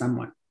lost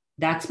someone.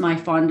 That's my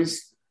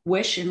fondest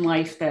wish in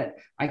life, that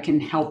I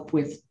can help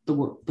with the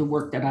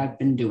work that I've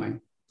been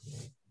doing.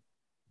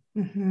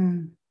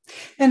 Mm-hmm.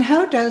 And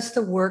how does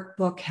the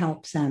workbook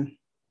help them?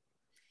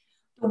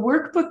 The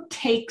workbook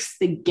takes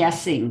the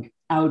guessing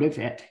out of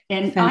it.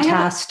 And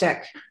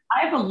fantastic.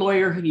 I have a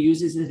lawyer who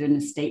uses it in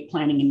estate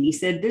planning, and he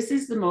said, this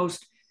is the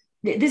most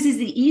This is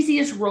the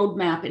easiest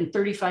roadmap in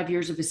 35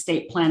 years of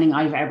estate planning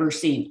I've ever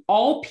seen.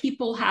 All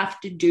people have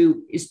to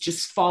do is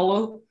just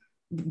follow,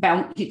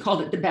 he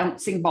called it the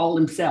bouncing ball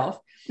himself,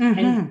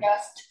 and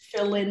just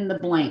fill in the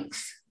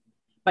blanks,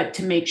 but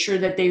to make sure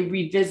that they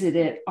revisit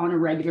it on a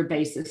regular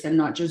basis and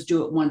not just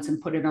do it once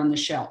and put it on the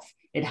shelf.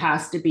 It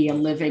has to be a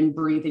living,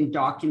 breathing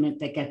document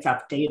that gets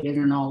updated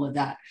and all of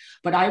that.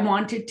 But I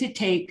wanted to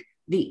take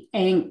the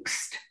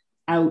angst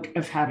out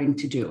of having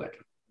to do it.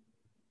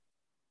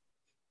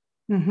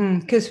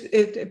 Because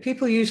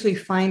people usually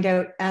find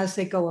out as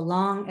they go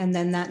along, and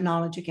then that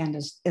knowledge again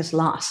is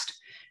lost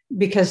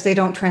because they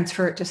don't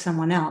transfer it to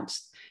someone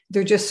else.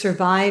 They're just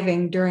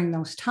surviving during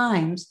those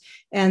times,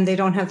 and they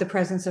don't have the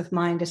presence of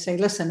mind to say,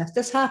 listen, if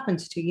this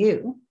happens to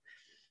you,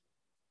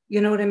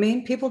 you know what I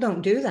mean? People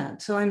don't do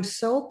that. So I'm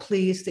so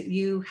pleased that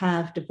you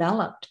have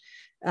developed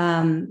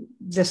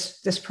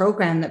this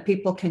program that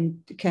people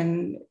can,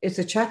 it's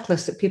a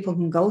checklist that people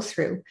can go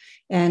through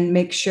and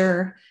make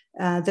sure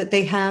that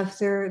they have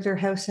their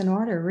house in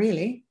order,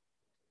 really.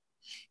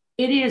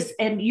 It is.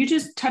 And you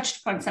just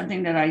touched upon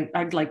something that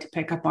I'd like to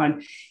pick up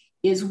on.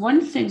 Is one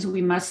of the things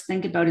we must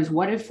think about is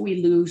what if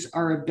we lose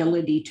our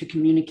ability to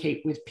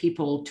communicate with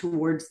people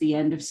towards the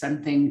end of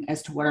something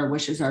as to what our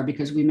wishes are,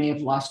 because we may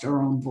have lost our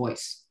own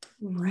voice.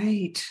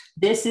 Right.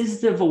 This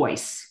is the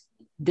voice.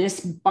 This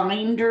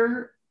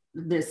binder,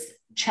 this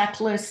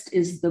checklist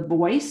is the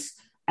voice,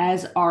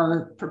 as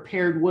are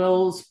prepared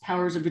wills,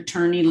 powers of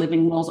attorney,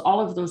 living wills, all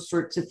of those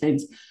sorts of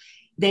things.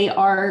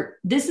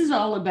 This is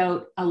all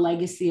about a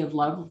legacy of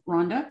love,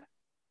 Rhonda.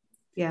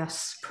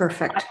 Yes,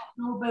 perfect. I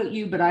don't know about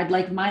you, but I'd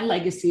like my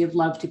legacy of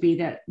love to be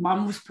that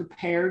Mom was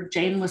prepared,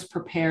 Jane was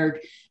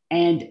prepared,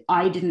 and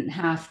I didn't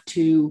have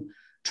to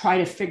try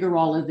to figure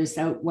all of this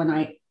out when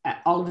I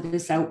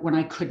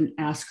couldn't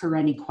ask her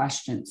any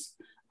questions.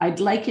 I'd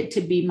like it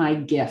to be my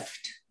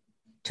gift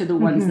to the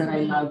ones that I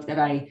love, that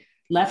I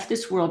left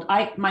this world.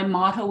 My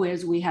motto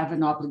is we have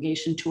an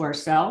obligation to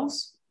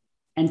ourselves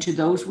and to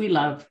those we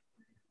love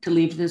to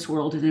leave this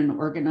world in an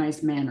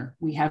organized manner.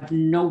 We have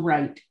no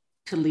right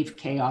to leave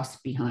chaos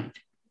behind.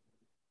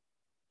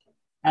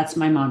 That's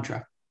my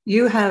mantra.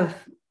 You have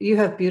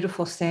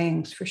beautiful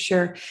sayings for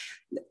sure.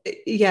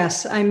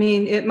 Yes. I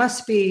mean, it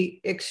must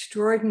be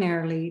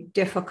extraordinarily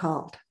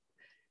difficult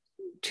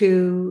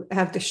to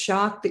have the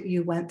shock that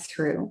you went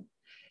through,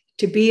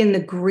 to be in the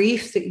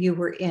grief that you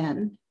were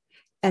in,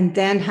 and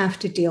then have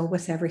to deal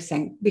with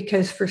everything,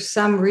 because for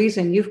some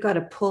reason you've got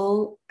to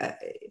pull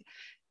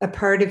a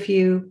part of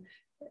you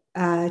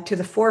to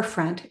the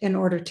forefront in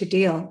order to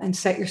deal and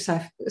set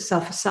yourself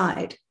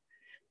aside.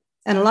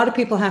 And a lot of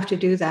people have to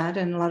do that.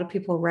 And a lot of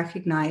people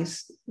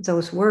recognize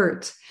those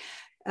words.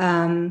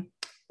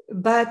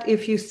 But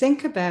if you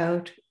think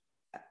about,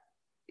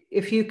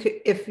 if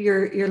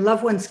your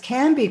loved ones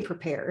can be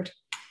prepared,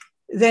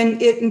 then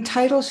it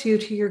entitles you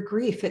to your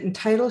grief. It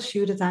entitles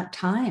you to that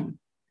time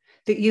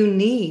that you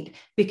need,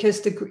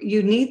 because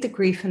you need the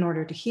grief in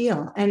order to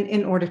heal and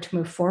in order to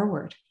move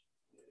forward.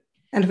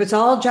 And if it's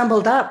all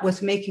jumbled up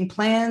with making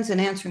plans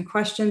and answering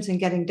questions and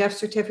getting death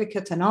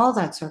certificates and all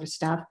that sort of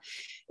stuff,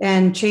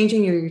 and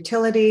changing your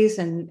utilities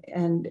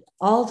and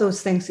all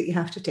those things that you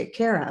have to take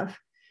care of,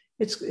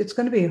 it's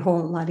going to be a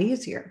whole lot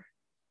easier.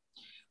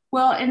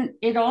 Well, and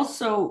it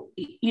also,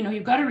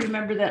 you've got to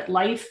remember that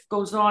life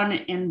goes on,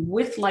 and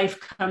with life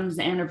comes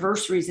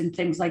anniversaries and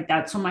things like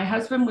that. So my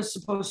husband was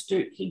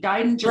he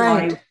died in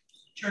July. Right.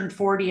 Turned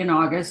 40 in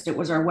August. It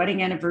was our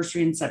wedding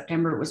anniversary in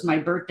September. It was my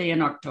birthday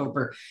in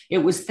October. It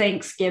was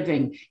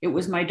Thanksgiving. It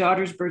was my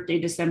daughter's birthday,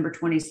 December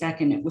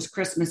 22nd. It was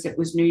Christmas. It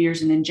was New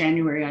Year's. And in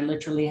January, I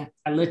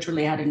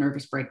literally had a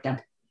nervous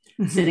breakdown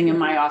sitting in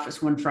my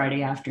office one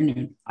Friday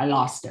afternoon. I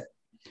lost it.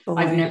 Boy.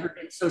 I've never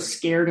been so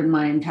scared in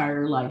my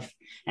entire life.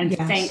 And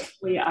yes.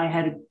 Thankfully, I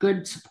had a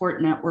good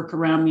support network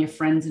around me of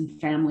friends and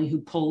family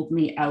who pulled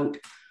me out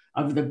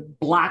of the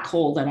black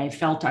hole that I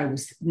felt I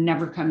was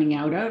never coming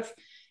out of.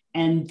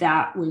 And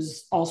that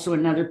was also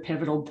another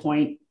pivotal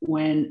point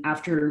when,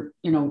 after,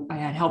 I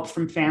had help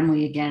from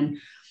family again,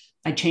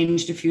 I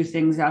changed a few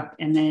things up,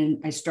 and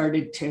then I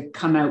started to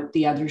come out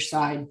the other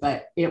side,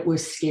 but it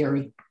was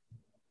scary.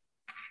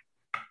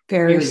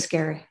 Very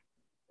scary.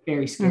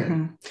 Very scary.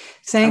 Mm-hmm.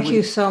 Thank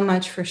you so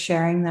much for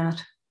sharing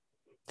that.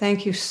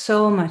 Thank you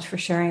so much for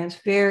sharing.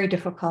 It's very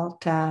difficult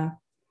to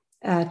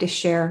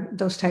share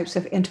those types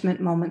of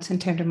intimate moments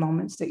and tender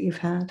moments that you've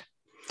had.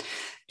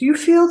 Do you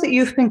feel that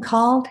you've been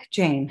called,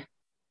 Jane,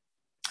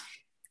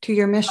 to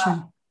your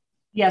mission?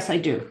 Yes, I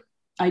do.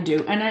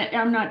 And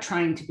I'm not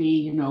trying to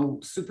be,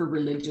 super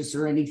religious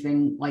or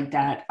anything like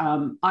that.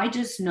 I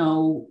just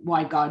know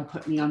why God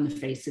put me on the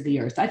face of the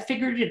earth. I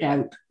figured it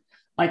out.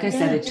 Like I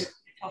said, it took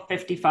me until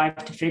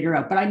 55 to figure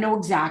out, but I know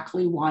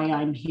exactly why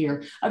I'm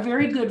here. A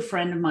very good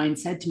friend of mine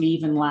said to me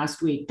even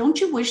last week,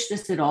 don't you wish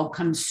this had all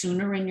come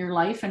sooner in your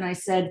life? And I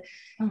said,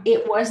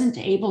 it wasn't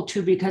able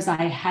to, because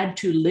I had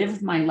to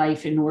live my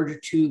life in order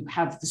to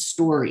have the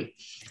story.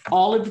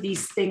 All of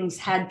these things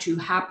had to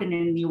happen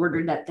in the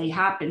order that they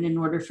happened in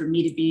order for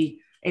me to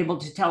be able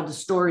to tell the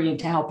story and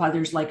to help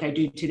others like I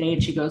do today.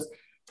 And she goes,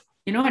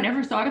 I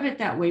never thought of it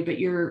that way, but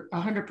you're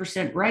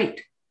 100% right.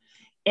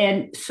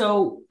 And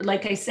so,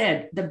 like I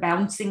said, the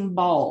bouncing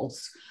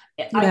balls.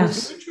 I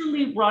was Yes,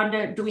 literally,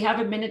 Rhonda, do we have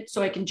a minute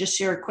so I can just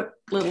share a quick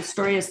little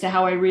story as to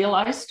how I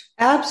realized?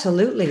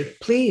 absolutely. I was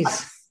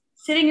Please.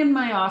 sitting in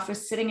my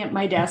office, sitting at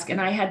my desk,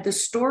 and I had the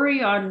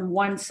story on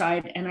one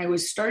side, and I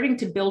was starting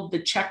to build the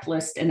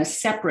checklist in a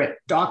separate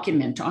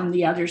document on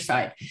the other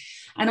side.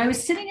 And I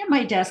was sitting at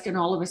my desk, and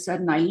all of a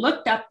sudden I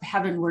looked up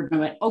heavenward and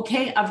I went,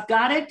 okay, I've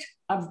got it.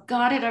 I've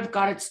got it. I've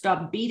got it.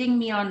 Stop beating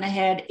me on the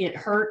head. It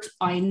hurts.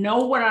 I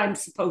know what I'm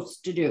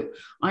supposed to do.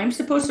 I'm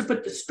supposed to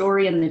put the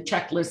story and the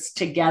checklist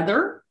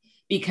together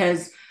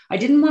because I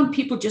didn't want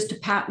people just to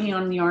pat me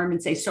on the arm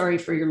and say, sorry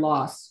for your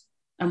loss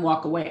and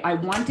walk away. I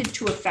wanted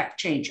to affect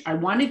change. I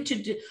wanted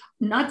to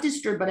not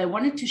disturb, but I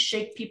wanted to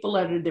shake people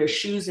out of their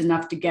shoes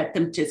enough to get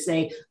them to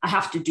say, I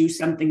have to do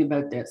something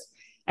about this.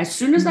 As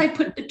soon as I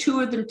put the two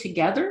of them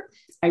together,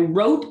 I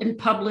wrote and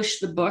published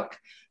the book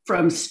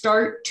from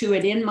start to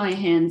it in my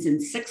hands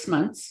in 6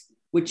 months,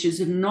 which is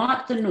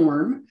not the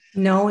norm.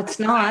 No, it's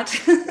not.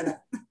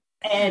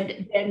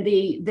 And then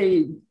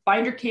the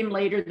binder came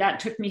later. That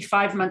took me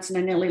 5 months, and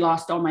I nearly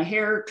lost all my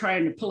hair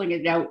pulling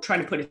it out,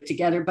 trying to put it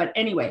together. But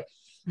anyway,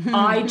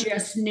 I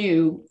just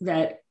knew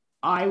that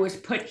I was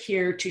put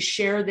here to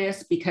share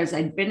this because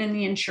I'd been in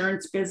the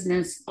insurance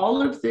business.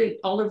 All of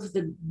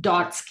the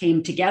dots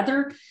came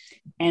together.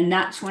 And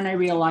that's when I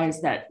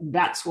realized that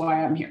that's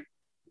why I'm here.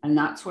 And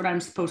that's what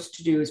I'm supposed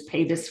to do, is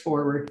pay this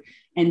forward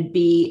and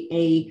be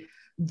a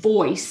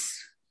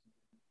voice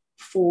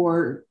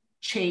for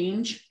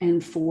change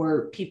and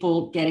for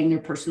people getting their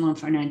personal and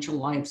financial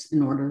lives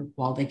in order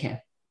while they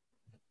can.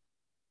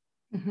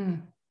 Mm-hmm.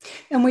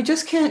 And we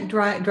just can't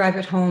drive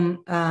it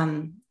home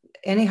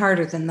any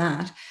harder than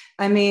that.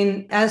 I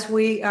mean, as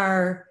we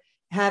are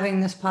having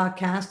this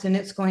podcast, and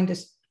it's going to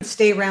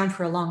stay around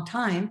for a long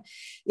time,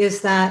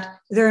 is that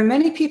there are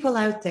many people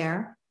out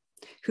there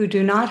who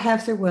do not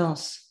have their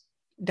wills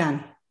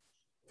done.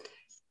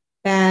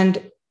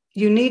 And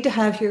you need to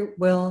have your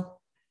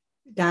will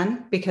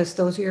done because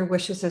those are your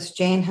wishes, as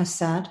Jane has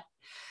said.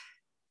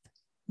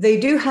 They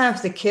do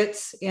have the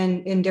kits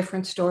in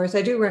different stores.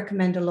 I do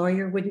recommend a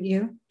lawyer, wouldn't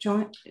you,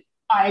 Joan?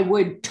 I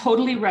would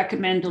totally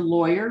recommend a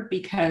lawyer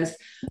because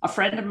a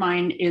friend of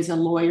mine is a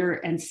lawyer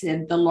and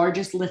said the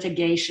largest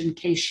litigation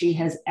case she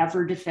has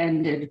ever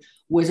defended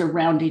was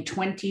around a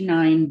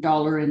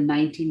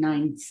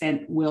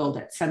 $29.99 will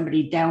that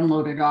somebody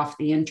downloaded off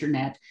the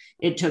internet.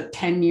 It took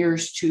 10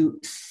 years to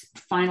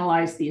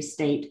finalize the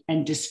estate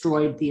and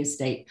destroyed the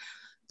estate.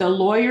 The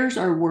lawyers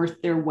are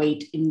worth their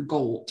weight in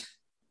gold.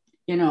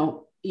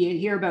 You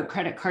hear about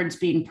credit cards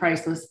being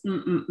priceless.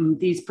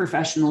 These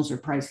professionals are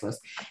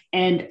priceless.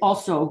 And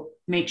also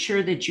make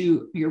sure that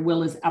your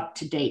will is up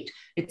to date.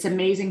 It's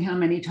amazing how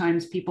many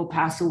times people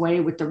pass away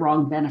with the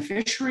wrong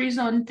beneficiaries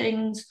on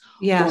things.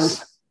 Yes.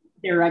 Or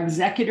their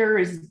executor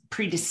is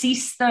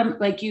predeceased them.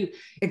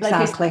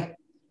 Exactly. Like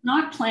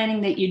not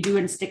planning that you do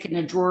and stick in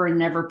a drawer and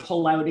never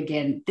pull out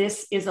again.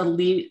 This is a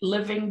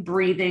living,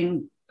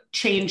 breathing,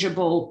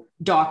 changeable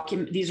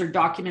document. These are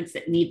documents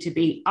that need to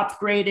be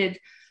upgraded.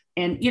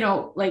 And,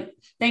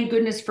 thank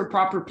goodness for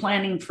proper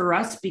planning for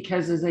us,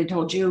 because as I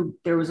told you,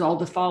 there was all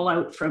the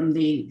fallout from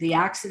the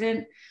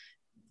accident.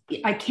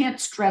 I can't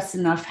stress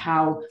enough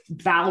how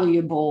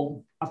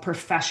valuable a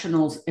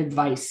professional's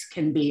advice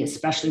can be,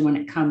 especially when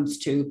it comes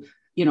to,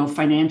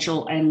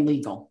 financial and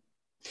legal.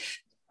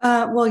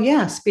 Well,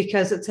 yes,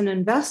 because it's an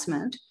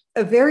investment,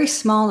 a very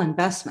small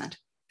investment, a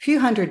few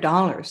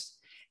 $100s,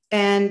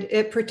 and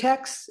it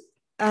protects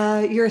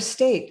your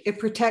estate. It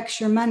protects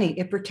your money.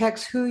 It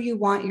protects who you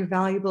want your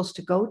valuables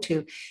to go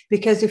to.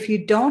 Because if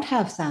you don't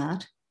have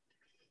that,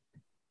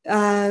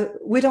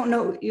 we don't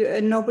know,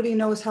 nobody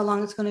knows how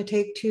long it's going to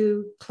take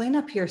to clean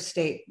up your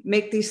estate,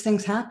 make these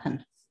things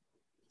happen,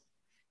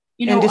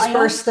 and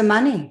disperse the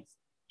money.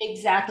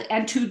 Exactly.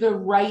 And to the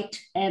right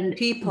and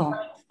people,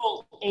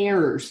 rightful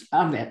heirs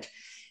of it.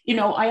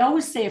 I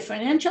always say a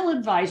financial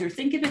advisor,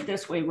 think of it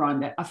this way,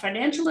 Rhonda, a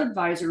financial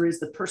advisor is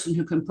the person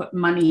who can put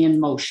money in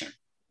motion.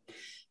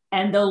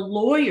 And the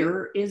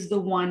lawyer is the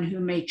one who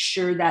makes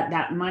sure that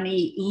that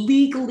money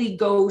legally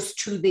goes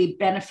to the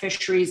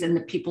beneficiaries and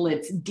the people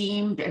it's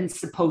deemed and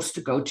supposed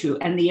to go to.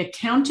 And the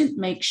accountant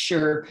makes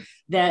sure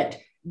that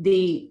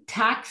the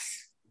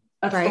tax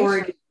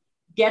authority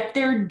get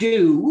their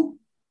due,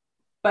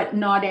 but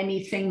not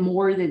anything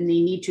more than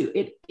they need to.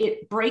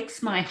 It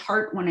breaks my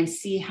heart when I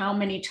see how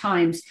many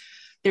times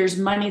there's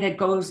money that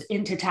goes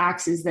into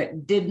taxes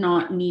that did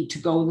not need to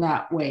go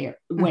that way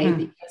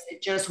because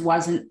it just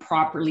wasn't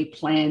properly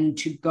planned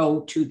to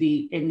go to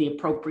in the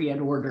appropriate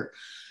order.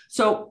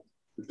 So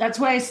that's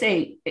why I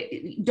say,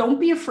 don't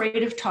be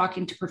afraid of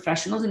talking to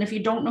professionals. And if you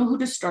don't know who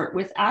to start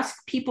with,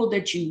 ask people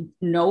that you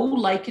know,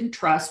 like, and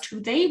trust, who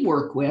they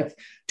work with,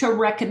 to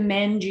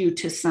recommend you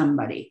to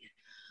somebody.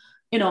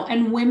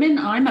 And women,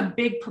 I'm a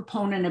big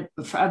proponent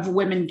of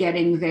women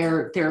getting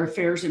their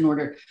affairs in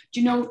order.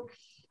 Do you know,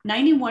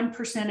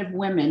 91% of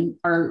women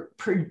are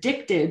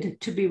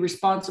predicted to be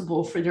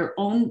responsible for their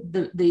own,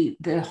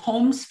 the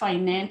home's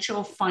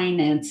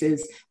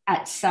finances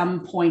at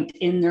some point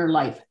in their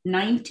life.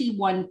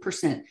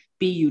 91%.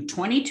 Be you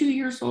 22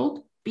 years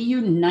old, be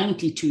you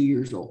 92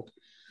 years old.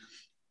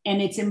 And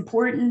it's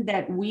important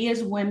that we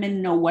as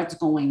women know what's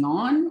going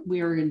on. We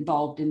are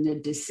involved in the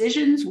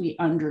decisions. We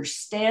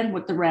understand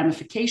what the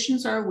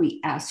ramifications are. We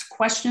ask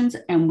questions,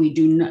 and we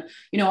do not,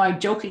 I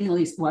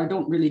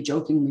don't really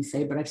jokingly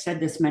say, but I've said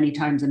this many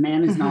times, a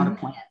man is not a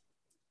plant.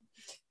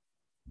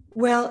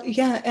 Well,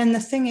 yeah. And the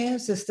thing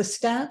is the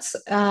stats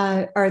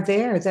are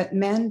there that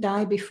men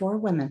die before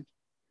women.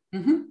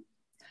 Mm-hmm.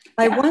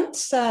 I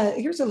once,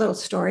 here's a little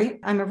story.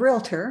 I'm a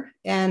realtor,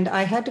 and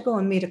I had to go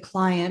and meet a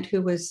client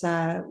who was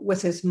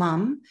with his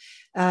mom,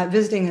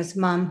 visiting his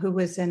mom, who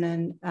was in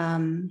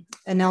an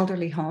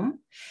elderly home.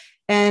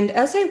 And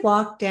as I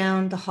walked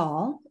down the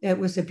hall, it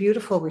was a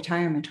beautiful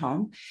retirement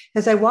home.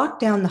 As I walked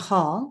down the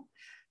hall,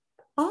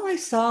 all I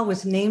saw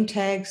was name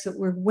tags that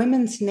were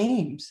women's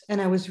names.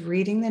 And I was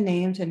reading the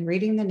names and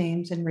reading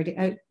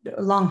a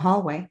long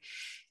hallway.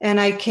 And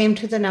I came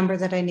to the number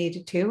that I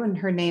needed to, and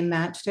her name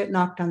matched it,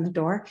 knocked on the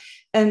door.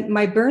 And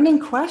my burning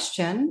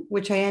question,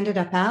 which I ended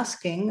up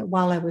asking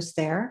while I was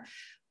there,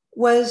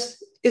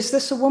 was, is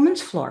this a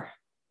woman's floor?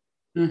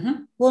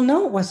 Mm-hmm. Well,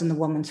 no, it wasn't the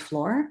woman's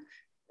floor.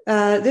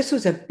 This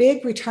was a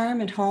big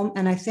retirement home.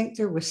 And I think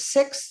there were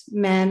 6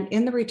 men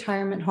in the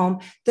retirement home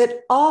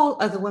that all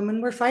of the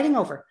women were fighting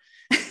over.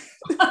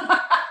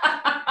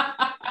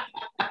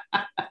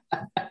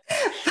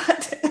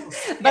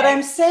 But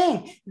I'm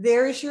saying,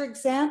 there's your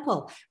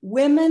example.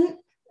 Women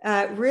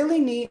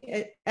really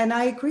need, and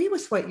I agree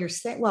with what you're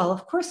saying. Well,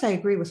 of course I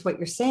agree with what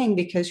you're saying,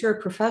 because you're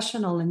a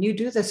professional and you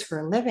do this for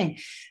a living.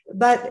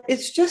 But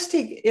it's just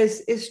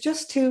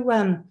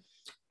to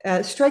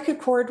strike a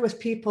chord with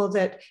people,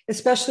 that,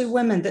 especially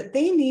women, that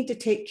they need to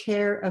take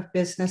care of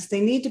business.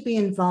 They need to be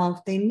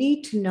involved. They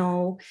need to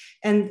know.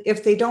 And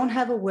if they don't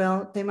have a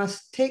will, they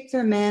must take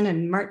their men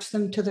and march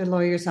them to their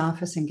lawyer's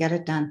office and get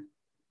it done.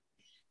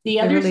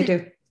 I really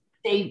do.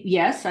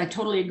 Yes, I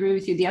totally agree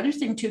with you. The other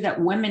thing too that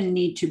women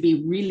need to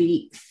be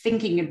really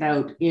thinking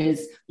about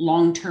is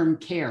long-term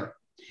care.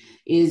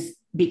 Is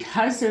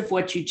because of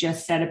what you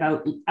just said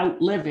about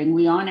outliving,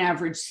 we on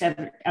average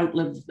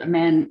outlive a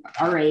man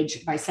our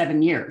age by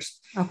 7 years.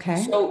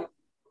 Okay. So,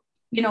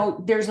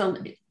 there's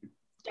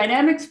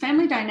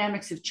family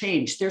dynamics have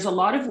changed. There's a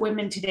lot of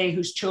women today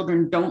whose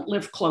children don't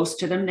live close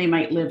to them. They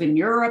might live in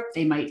Europe.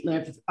 They might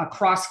live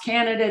across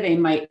Canada.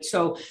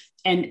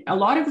 And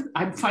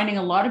I'm finding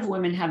a lot of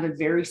women have a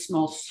very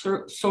small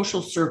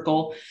social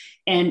circle.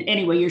 And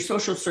anyway, your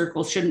social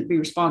circle shouldn't be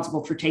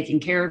responsible for taking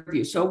care of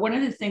you. So one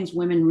of the things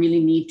women really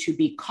need to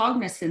be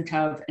cognizant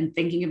of and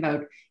thinking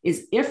about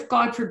is, if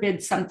God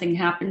forbid something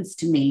happens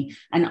to me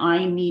and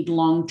I need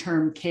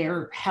long-term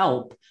care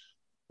help,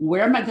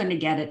 where am I going to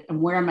get it?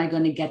 And where am I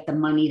going to get the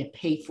money to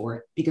pay for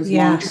it? Because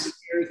long-term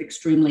care is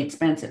extremely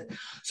expensive.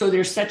 So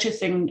there's such a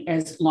thing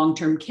as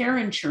long-term care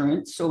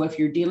insurance. So if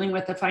you're dealing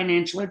with a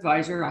financial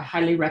advisor, I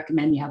highly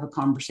recommend you have a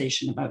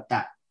conversation about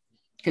that,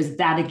 because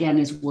that, again,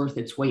 is worth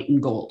its weight in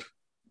gold.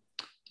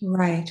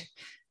 Right.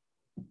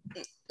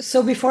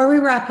 So before we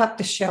wrap up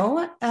the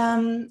show,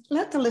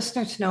 let the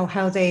listeners know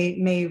how they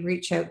may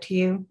reach out to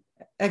you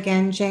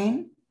again,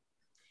 Jane.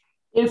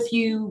 If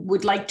you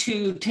would like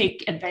to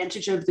take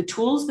advantage of the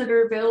tools that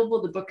are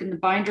available, the book and the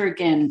binder,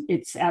 again,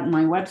 it's at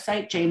my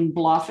website, Jane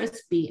Blaufus,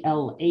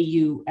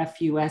 BLAUFUS.com.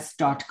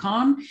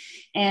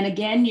 And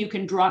again, you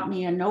can drop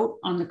me a note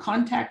on the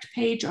contact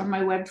page on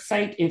my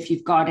website if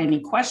you've got any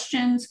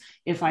questions,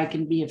 if I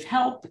can be of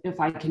help,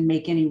 if I can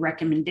make any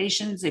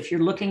recommendations. If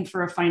you're looking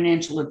for a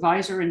financial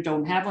advisor and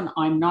don't have one,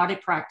 I'm not a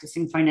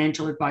practicing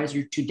financial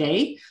advisor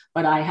today,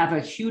 but I have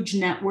a huge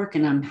network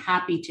and I'm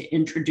happy to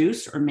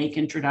introduce or make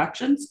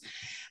introductions.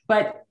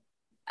 But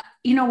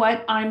you know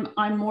what?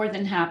 I'm more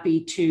than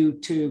happy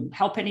to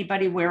help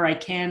anybody where I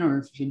can, or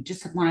if you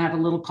just want to have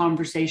a little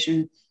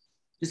conversation,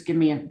 just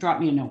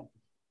drop me a note.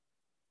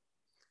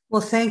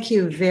 Well, thank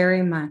you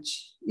very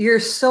much.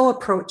 You're so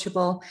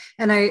approachable,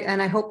 and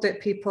I hope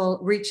that people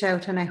reach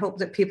out, and I hope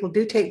that people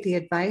do take the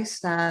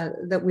advice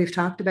that we've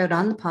talked about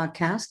on the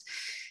podcast.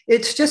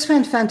 It's just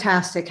been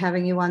fantastic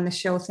having you on the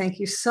show. Thank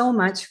you so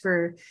much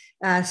for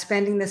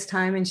spending this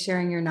time and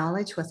sharing your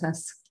knowledge with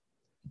us.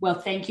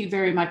 Well, thank you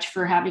very much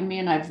for having me,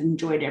 and I've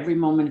enjoyed every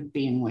moment of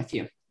being with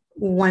you.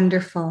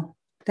 Wonderful.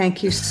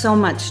 Thank you so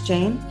much,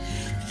 Jane.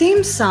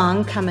 Theme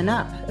song coming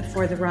up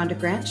for the Rhonda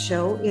Grant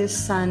Show is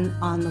Sun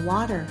on the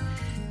Water,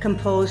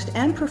 composed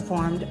and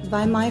performed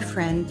by my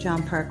friend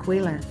John Park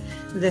Wheeler.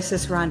 This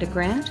is Rhonda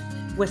Grant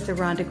with the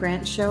Rhonda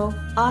Grant Show,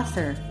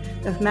 author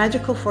of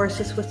Magical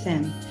Forces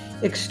Within,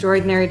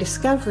 Extraordinary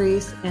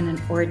Discoveries in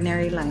an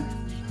Ordinary Life,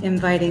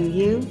 inviting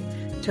you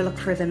to look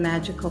for the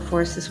magical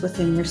forces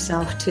within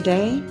yourself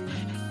today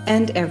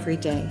and every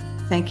day.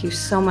 Thank you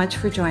so much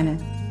for joining.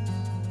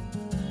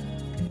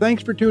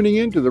 Thanks for tuning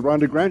in to the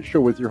Rhonda Grant Show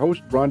with your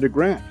host, Rhonda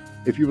Grant.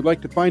 If you would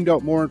like to find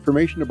out more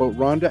information about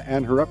Rhonda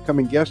and her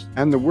upcoming guests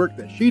and the work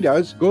that she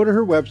does, go to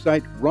her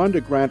website,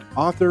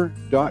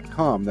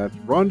 rhondagrantauthor.com. That's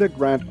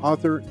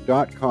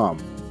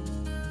rhondagrantauthor.com.